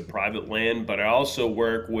big piece of private land. But I also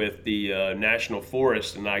work with the National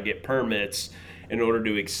Forest, and I get permits in order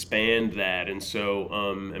to expand that. And so,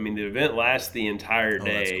 I mean, the event lasts the entire Oh,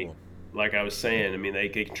 that's day. cool. Like I was saying, I mean, they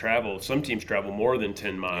can travel. Some teams travel more than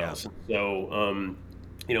 10 Yeah. miles. So,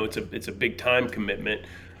 it's a big time commitment.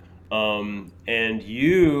 And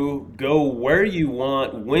you go where you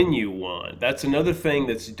want when you want. That's another thing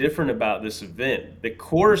that's different about this event. The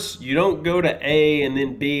course, you don't go to A and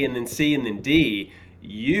then B and then C and then D.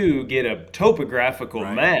 You get a topographical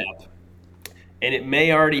Right. map, and it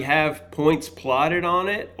may already have points plotted on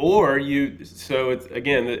it, or it's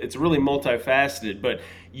really multifaceted, but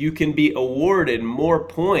you can be awarded more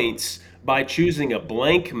points by choosing a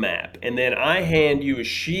blank map, and then I hand you a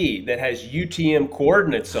sheet that has UTM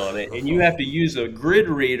coordinates on it, and you have to use a grid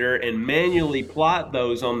reader and manually plot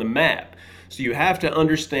those on the map. So you have to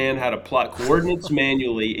understand how to plot coordinates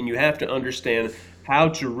manually, and you have to understand how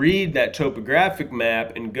to read that topographic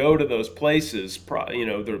map and go to those places,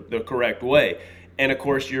 the correct way. And of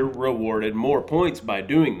course, you're rewarded more points by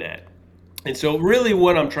doing that. And so, really,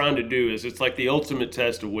 what I'm trying to do is it's like the ultimate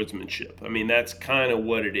test of woodsmanship. I mean, that's kind of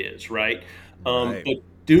what it is, right? Right. But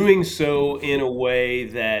doing so in a way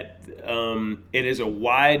that it is a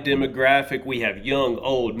wide demographic. We have young,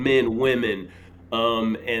 old, men, women,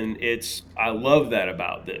 and I love that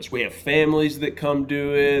about this. We have families that come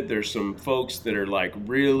do it. There's some folks that are like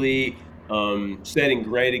really setting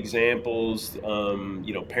great examples.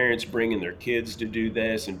 Parents bringing their kids to do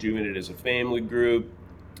this and doing it as a family group.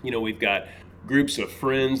 We've got groups of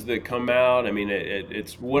friends that come out. I mean,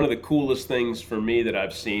 it's one of the coolest things for me that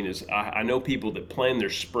I've seen is I know people that plan their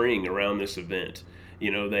spring around this event. They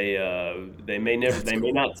That's may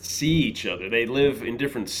cool. not see each other. They live in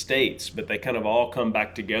different states, but they kind of all come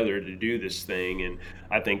back together to do this thing. And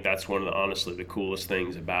I think that's one of honestly the coolest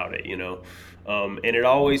things about it. And it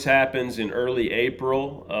always happens in early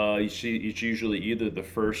April. It's usually either the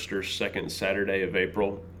first or second Saturday of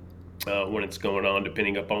April when it's going on,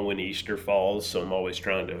 depending upon when Easter falls. So I'm always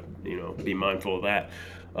trying to, be mindful of that.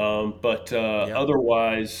 But Yeah.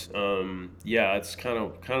 otherwise, yeah, it's kind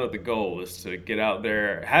of the goal is to get out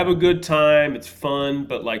there, have a good time. It's fun,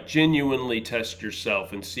 but like genuinely test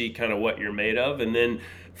yourself and see kind of what you're made of, and then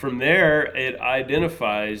from there it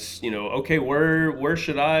identifies, okay, where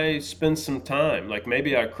should I spend some time? Like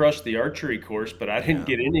maybe I crushed the archery course, but I didn't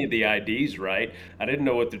Yeah. get any of the IDs right. I didn't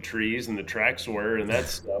know what the trees and the tracks were and that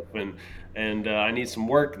stuff, and I need some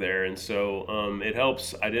work there. And so it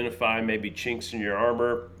helps identify maybe chinks in your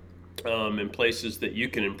armor, and places that you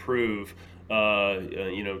can improve,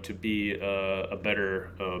 to be a better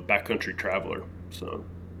backcountry traveler. So.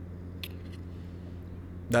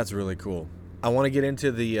 That's really cool. I want to get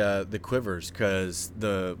into the quivers, because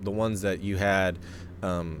the ones that you had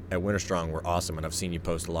at Winter Strong were awesome, and I've seen you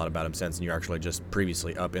post a lot about them since, and you're actually just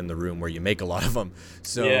previously up in the room where you make a lot of them.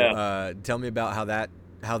 So Yeah. tell me about how that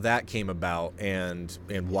that came about, and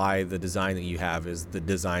why the design that you have is the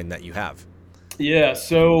design that you have. Yeah,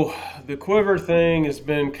 so the quiver thing has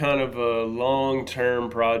been kind of a long-term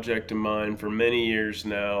project of mine for many years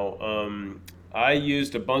now. I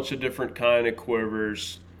used a bunch of different kind of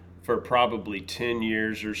quivers for probably 10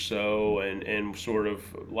 years or so, and sort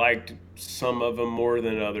of liked some of them more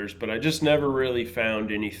than others, but I just never really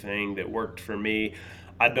found anything that worked for me.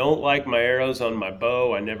 I don't like my arrows on my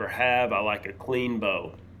bow. I never have. I like a clean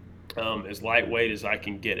bow, as lightweight as I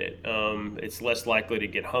can get it. It's less likely to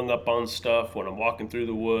get hung up on stuff when I'm walking through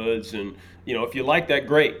the woods. And, if you like that,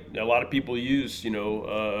 great. A lot of people use,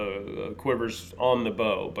 quivers on the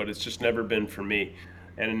bow, but it's just never been for me.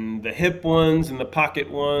 And the hip ones and the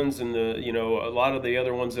pocket ones and a lot of the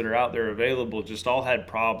other ones that are out there available just all had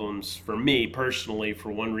problems for me personally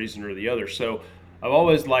for one reason or the other. So I've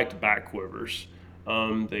always liked back quivers.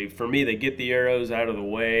 For me, they get the arrows out of the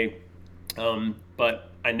way, but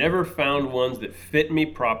I never found ones that fit me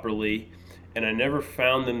properly, and I never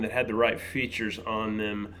found them that had the right features on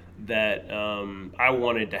them that I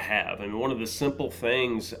wanted to have. And one of the simple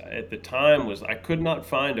things at the time was I could not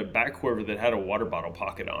find a back quiver that had a water bottle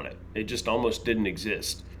pocket on it. It just almost didn't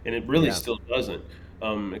exist, and it really Yeah. still doesn't,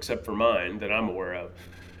 except for mine that I'm aware of.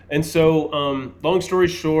 And so, long story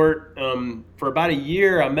short, for about a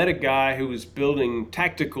year, I met a guy who was building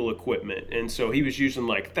tactical equipment. And so he was using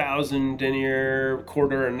like 1,000 denier,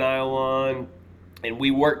 quarter and nylon. And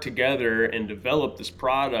we worked together and developed this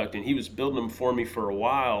product. And he was building them for me for a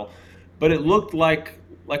while. But it looked like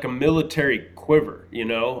a military quiver,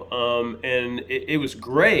 and it was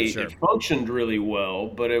great. Sure. It functioned really well,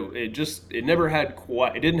 but it never had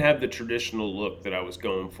it didn't have the traditional look that I was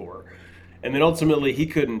going for. And then ultimately he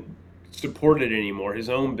couldn't support it anymore. His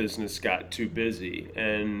own business got too busy,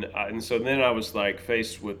 and so then I was like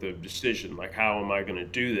faced with a decision, like how am I going to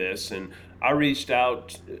do this? And I reached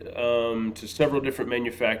out to several different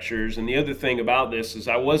manufacturers. And the other thing about this is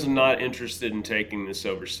I was not interested in taking this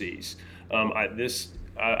overseas.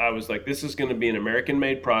 I was like, this is going to be an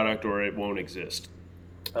American-made product, or it won't exist.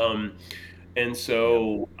 Um, and Yeah.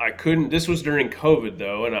 so I couldn't. This was during COVID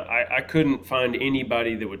though, and I couldn't find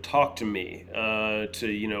anybody that would talk to me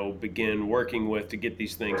to begin working with to get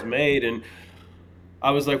these things made. And I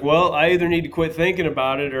was like, well, I either need to quit thinking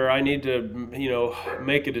about it or I need to,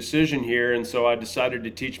 make a decision here. And so I decided to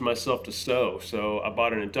teach myself to sew. So I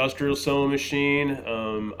bought an industrial sewing machine.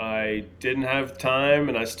 I didn't have time,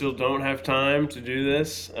 and I still don't have time to do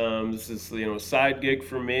this. This is, a side gig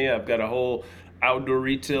for me. I've got a whole outdoor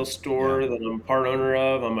retail Yeah. store that I'm part owner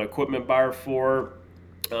of. I'm an equipment buyer for,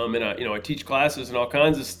 and I teach classes and all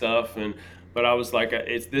kinds of stuff. But I was like,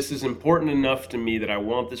 this is important enough to me that I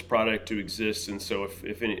want this product to exist. And so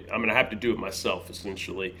if any, I'm going to have to do it myself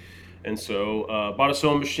essentially. And so bought a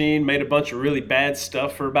sewing machine, made a bunch of really bad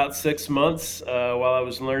stuff for about 6 months while I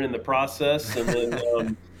was learning the process. And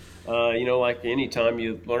then, like any time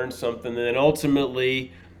you learn something, and then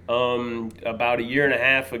ultimately, about a year and a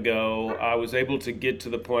half ago, I was able to get to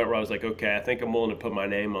the point where I was like, okay, I think I'm willing to put my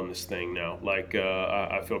name on this thing now. Like,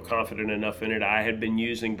 I feel confident enough in it. I had been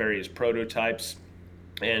using various prototypes,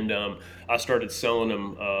 and I started selling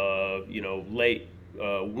them, late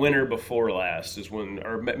winter before last is when,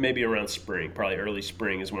 or maybe around spring, probably early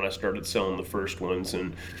spring is when I started selling the first ones.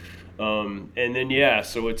 And then, yeah,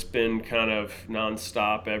 so it's been kind of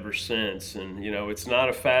nonstop ever since. And, it's not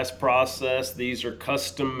a fast process. These are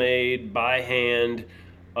custom made by hand,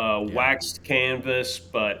 Yeah. waxed canvas,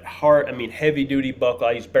 but heavy duty buckle.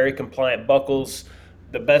 I use very compliant buckles,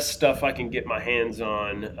 the best stuff I can get my hands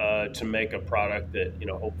on to make a product that,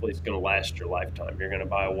 hopefully is going to last your lifetime. You're going to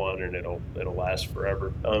buy one and it'll last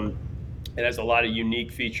forever. It has a lot of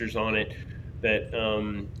unique features on it that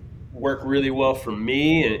work really well for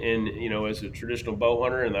me, and as a traditional bow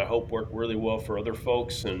hunter, and I hope work really well for other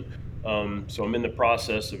folks. And so I'm in the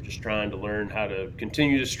process of just trying to learn how to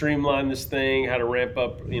continue to streamline this thing, how to ramp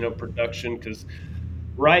up production, because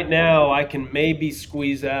right now I can maybe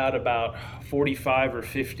squeeze out about 45 or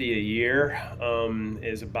 50 a year,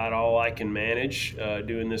 is about all I can manage,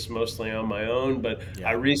 doing this mostly on my own. But I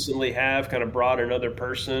Yeah. recently have kind of brought another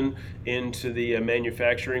person into the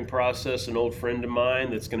manufacturing process, an old friend of mine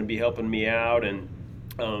that's going to be helping me out. And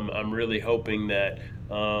I'm really hoping that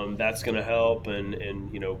that's going to help and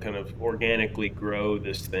kind of organically grow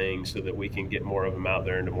this thing so that we can get more of them out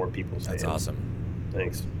there into more people's That's hands. awesome.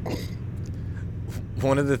 Thanks.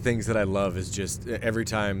 One of the things that I love is just every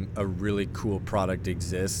time a really cool product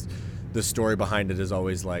exists, the story behind it is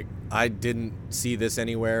always like, I didn't see this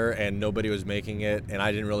anywhere and nobody was making it and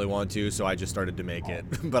I didn't really want to, so I just started to make it.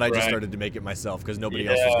 But I just Right. started to make it myself because nobody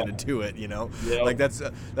else was Yeah. going to do it, you know? Like Yep.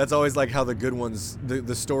 that's always like how the good ones,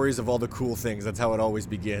 the stories of all the cool things, that's how it always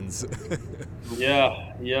begins.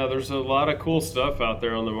 Yeah, yeah, there's a lot of cool stuff out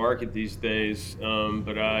there on the market these days.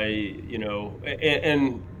 But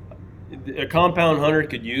and a compound hunter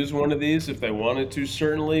could use one of these if they wanted to,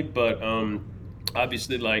 certainly. But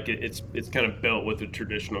obviously, like it's kind of built with the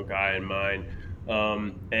traditional guy in mind.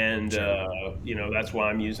 And Sure. that's why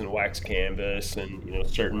I'm using wax canvas and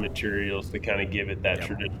certain materials to kind of give it that Yep.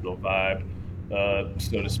 traditional vibe,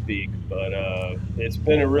 so to speak. But it's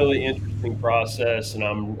been a really interesting process, and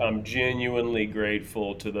I'm genuinely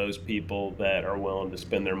grateful to those people that are willing to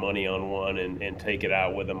spend their money on one and take it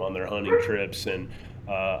out with them on their hunting trips. And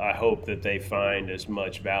I hope that they find as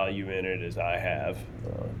much value in it as I have.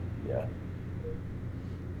 Yeah.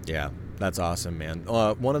 Yeah, that's awesome, man.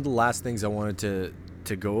 One of the last things I wanted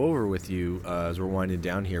to go over with you as we're winding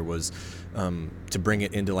down here was to bring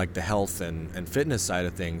it into like the health and fitness side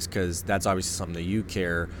of things, because that's obviously something that you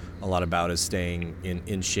care a lot about, is staying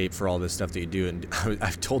in shape for all this stuff that you do. And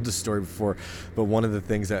I've told this story before, but one of the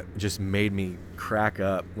things that just made me crack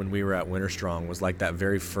up when we were at Winter Strong was like that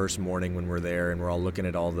very first morning when we're there and we're all looking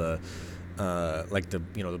at all the like the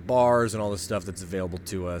bars and all the stuff that's available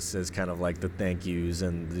to us as kind of like the thank yous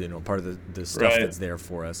and part of the stuff Right. that's there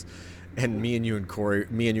for us. And me and you and Corey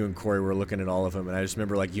were looking at all of them, and I just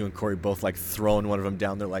remember like you and Corey both like throwing one of them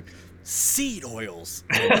down there like, seed oils,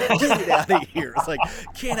 like, get it out of here. It's like,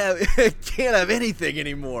 can't have anything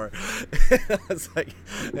anymore. It's like,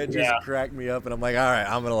 it just Yeah. cracked me up, and I'm like, all right,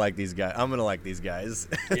 I'm gonna like these guys.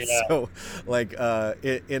 And Yeah. so like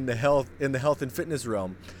in the health and fitness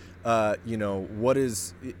realm, what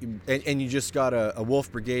is, and you just got a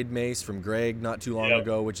Wolf Brigade mace from Greg not too long Yep.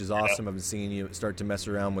 ago, which is Yep. awesome. I've been seeing you start to mess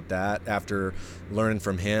around with that after learning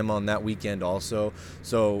from him on that weekend also.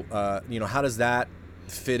 So, how does that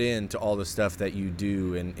fit into all the stuff that you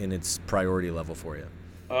do in its priority level for you?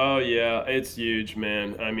 Oh yeah, it's huge,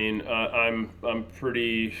 man. I mean, I'm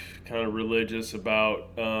pretty kind of religious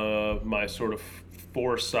about my sort of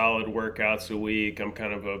four solid workouts a week. I'm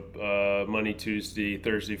kind of a Monday, Tuesday,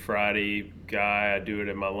 Thursday, Friday guy. I do it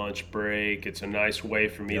at my lunch break. It's a nice way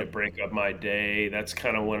for me to Yep. break up my day. That's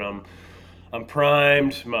kind of when I'm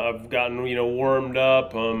primed. I've gotten warmed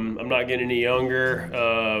up. I'm not getting any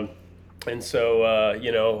younger. And so,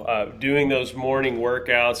 doing those morning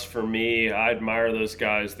workouts for me, I admire those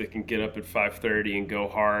guys that can get up at 5:30 and go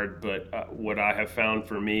hard. But what I have found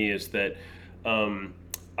for me is that um,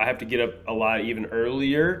 I have to get up a lot even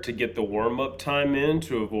earlier to get the warm up time in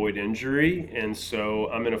to avoid injury. And so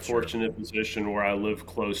I'm in a Sure. fortunate position where I live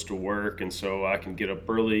close to work, and so I can get up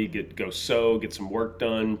early, get some work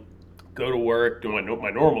done, go to work, do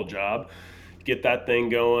my normal job, get that thing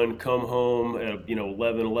going, come home at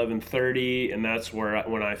 11:30, and that's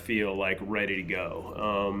when I feel like ready to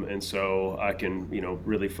go. And so I can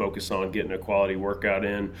really focus on getting a quality workout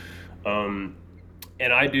in. Um,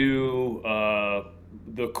 and I do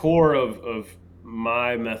the core of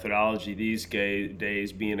my methodology these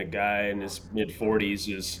days, being a guy in his mid 40s,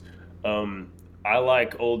 is um, I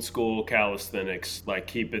like old school calisthenics, like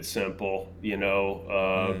keep it simple,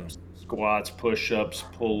 Mm, squats, push ups,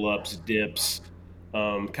 pull ups, dips,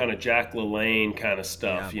 kind of Jack LaLanne kind of yeah.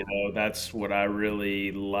 stuff. That's what I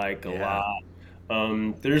really like a Yeah.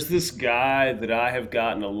 lot. There's this guy that I have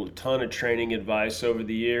gotten a ton of training advice over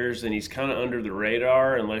the years, and he's kind of under the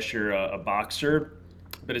radar unless you're a boxer.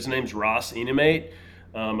 But his name's Ross Enumate.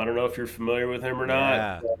 I don't know if you're familiar with him or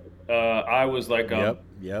not. Yeah. I was like Yep.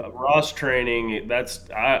 Yep. a Ross training.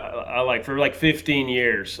 I like for like 15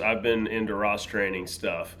 years. I've been into Ross training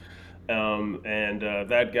stuff, and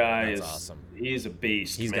that guy That's is awesome. he's a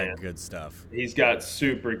beast, He's got man. good stuff. He's got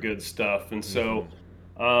super good stuff, and Mm-hmm. so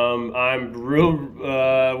I'm real.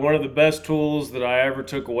 One of the best tools that I ever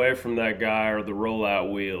took away from that guy are the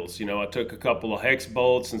rollout wheels. I took a couple of hex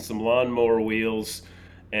bolts and some lawnmower wheels,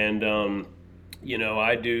 and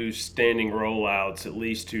I do standing rollouts at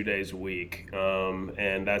least 2 days a week,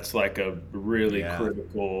 and that's like a really Yeah.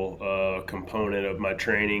 critical component of my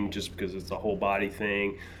training, just because it's a whole body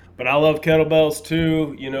thing. But I love kettlebells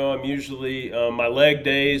too. I'm usually my leg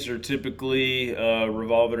days are typically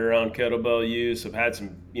revolving around kettlebell use. I've had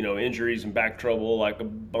some injuries and back trouble, like a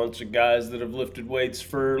bunch of guys that have lifted weights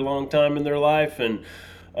for a long time in their life, and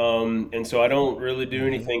so I don't really do Mm-hmm.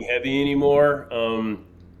 anything heavy anymore.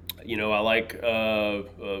 I like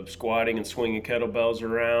squatting and swinging kettlebells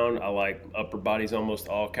around. I like upper bodies, almost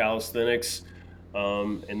all calisthenics.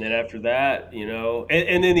 And then after that,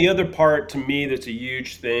 and then the other part to me that's a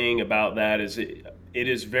huge thing about that is it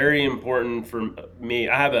is very important for me.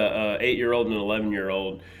 I have a 8-year old and an 11-year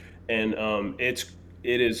old, and it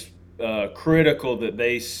is critical that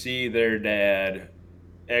they see their dad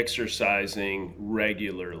exercising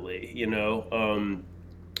regularly, and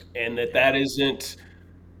Yeah. that isn't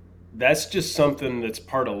that's just something that's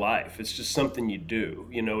part of life. It's just something you do.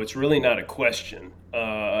 It's really not a question.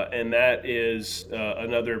 And that is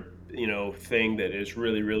another, thing that is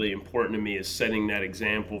really, really important to me is setting that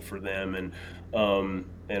example for them.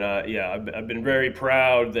 I've been very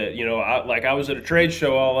proud that, I was at a trade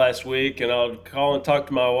show all last week, and I'll call and talk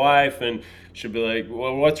to my wife, and she'll be like,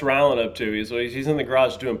 "Well, what's Rylan up to?" He's in the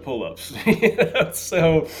garage doing pull-ups.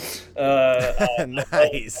 So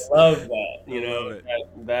Nice. I love that. I love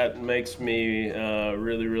it. That makes me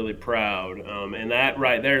really, really proud. And that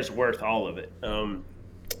right there is worth all of it.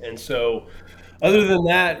 And so, other Yeah. than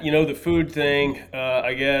that, the food thing,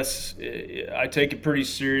 I guess I take it pretty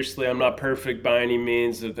seriously. I'm not perfect by any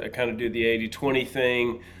means. I kind of do the 80/20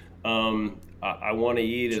 thing. I want to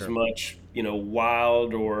eat as Sure. much,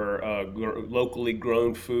 wild or locally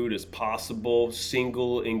grown food as possible,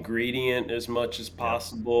 single ingredient as much as Yep.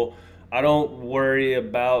 possible. I don't worry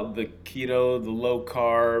about the keto, the low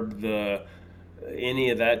carb, the any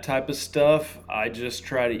of that type of stuff. I just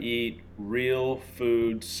try to eat real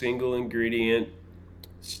food, single ingredient,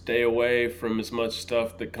 stay away from as much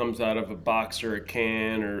stuff that comes out of a box or a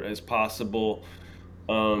can or as possible.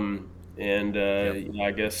 And Yep.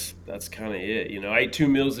 I guess that's kind of it. I eat 2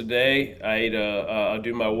 meals a day. I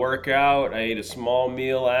do my workout. I eat a small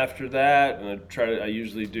meal after that, and I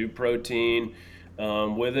usually do protein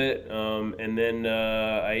with it. And then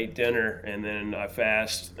I eat dinner, and then I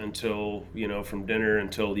fast until from dinner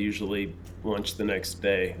until usually lunch the next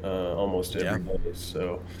day, almost Yeah. every day.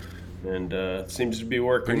 So, and it seems to be Pretty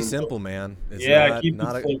working. simple, man. It's Yeah, not keep it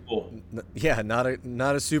not a simple. yeah,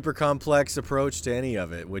 not a super complex approach to any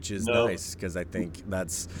of it, which is No. nice because I think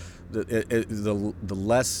that's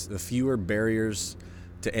the fewer barriers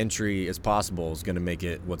to entry as possible is going to make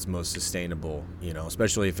it what's most sustainable,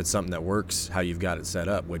 especially if it's something that works how you've got it set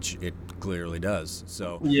up, which it clearly does.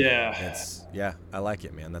 So Yeah. it's yeah, I like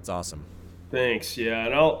it, man. That's awesome. Thanks. Yeah,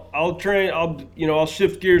 and I'll train. I'll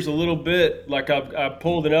shift gears a little bit. Like I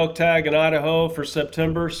pulled an elk tag in Idaho for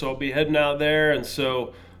September, so I'll be heading out there, and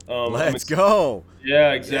so I'm Let's go.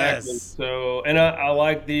 yeah, exactly. Yes. So, and I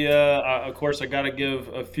like of course, I got to give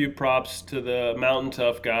a few props to the Mountain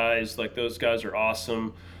Tough guys. Like those guys are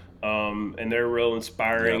awesome, and they're real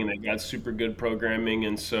inspiring, Yep. and they got super good programming.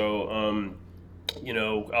 And so,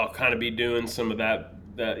 I'll kind of be doing some of that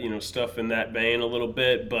stuff in that vein a little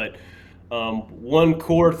bit. But one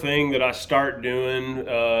core thing that I start doing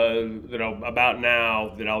about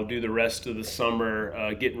now that I'll do the rest of the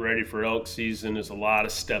summer, getting ready for elk season, is a lot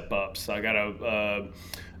of step ups. I got a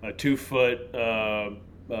 2 foot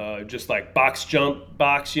just like box jump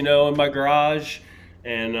box, in my garage.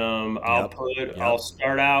 And Yep. I'll Yep.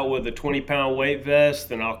 start out with a 20-pound weight vest,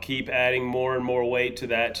 and I'll keep adding more and more weight to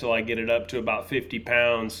that till I get it up to about 50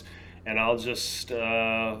 pounds. And I'll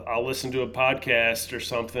listen to a podcast or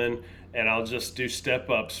something, and I'll just do step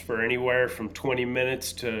ups for anywhere from 20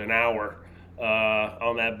 minutes to an hour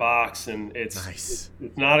on that box. And Nice.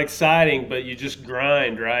 it's not exciting, but you just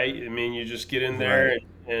grind, right? I mean, you just get in there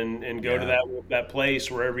Right. and go to Yeah. that place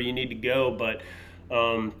wherever you need to go. But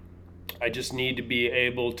um, I just need to be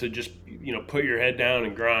able to just put your head down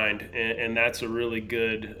and grind, and that's a really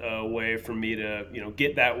good way for me to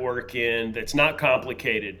get that work in. That's not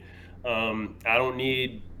complicated. I don't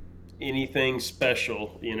need anything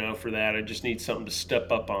special, for that. I just need something to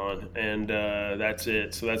step up on, and that's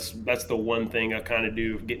it. So that's the one thing I kind of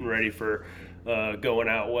do, getting ready for going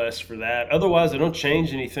out west for that. Otherwise, I don't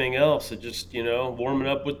change anything else. I just warming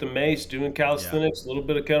up with the mace, doing Yeah. calisthenics, a little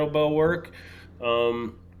bit of kettlebell work,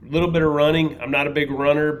 a little bit of running. I'm not a big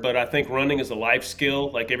runner, but I think running is a life skill.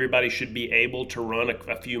 Like everybody should be able to run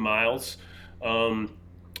a few miles. Um,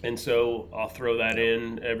 and so I'll throw that Yep.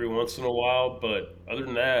 in every once in a while. But other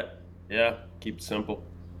than that, yeah, keep it simple.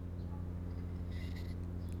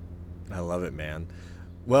 I love it, man.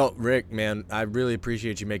 Well, Rick, man, I really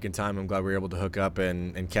appreciate you making time. I'm glad we were able to hook up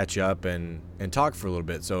and catch up and talk for a little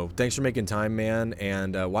bit. So thanks for making time, man.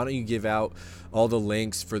 And why don't you give out all the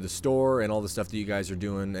links for the store and all the stuff that you guys are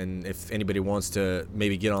doing? And if anybody wants to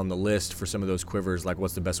maybe get on the list for some of those quivers, like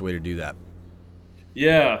what's the best way to do that?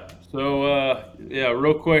 Yeah. So, yeah,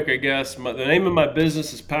 real quick, I guess the name of my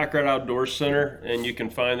business is Packrat Outdoor Center, and you can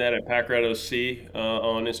find that at Packrat OC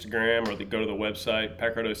on Instagram, or go to the website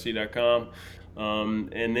packratoc.com.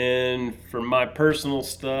 And then for my personal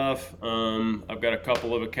stuff, I've got a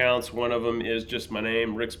couple of accounts. One of them is just my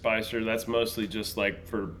name, Rick Spicer. That's mostly just like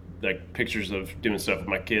for like pictures of doing stuff with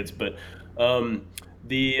my kids. But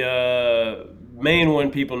the main one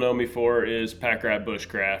people know me for is Pack Rat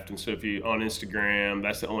Bushcraft. And so if you on Instagram,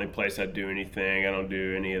 that's the only place I do anything. I don't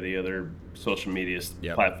do any of the other social media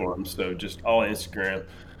platforms. So just all Instagram.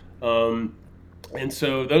 Um, and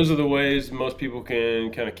so those are the ways most people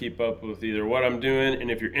can kind of keep up with either what I'm doing. And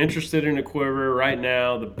if you're interested in a quiver right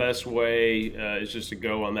now, the best way is just to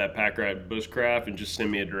go on that Pack Rat Bushcraft and just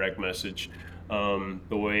send me a direct message. The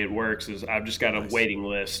way it works is I've just got a waiting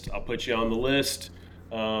list. I'll put you on the list.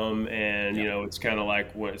 And you know, it's kind of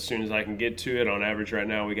like as soon as I can get to it. On average, right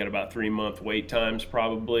now we got about 3 month wait times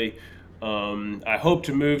probably. I hope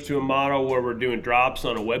to move to a model where we're doing drops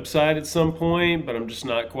on a website at some point, but I'm just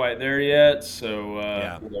not quite there yet. So,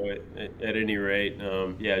 you know, at any rate,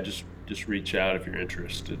 yeah, just reach out if you're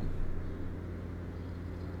interested.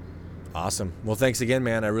 Awesome. Well, thanks again,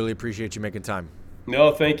 man. I really appreciate you making time.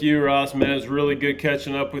 No, thank you, Ross, man. It's really good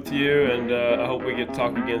catching up with you, and I hope we get to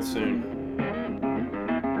talk again soon.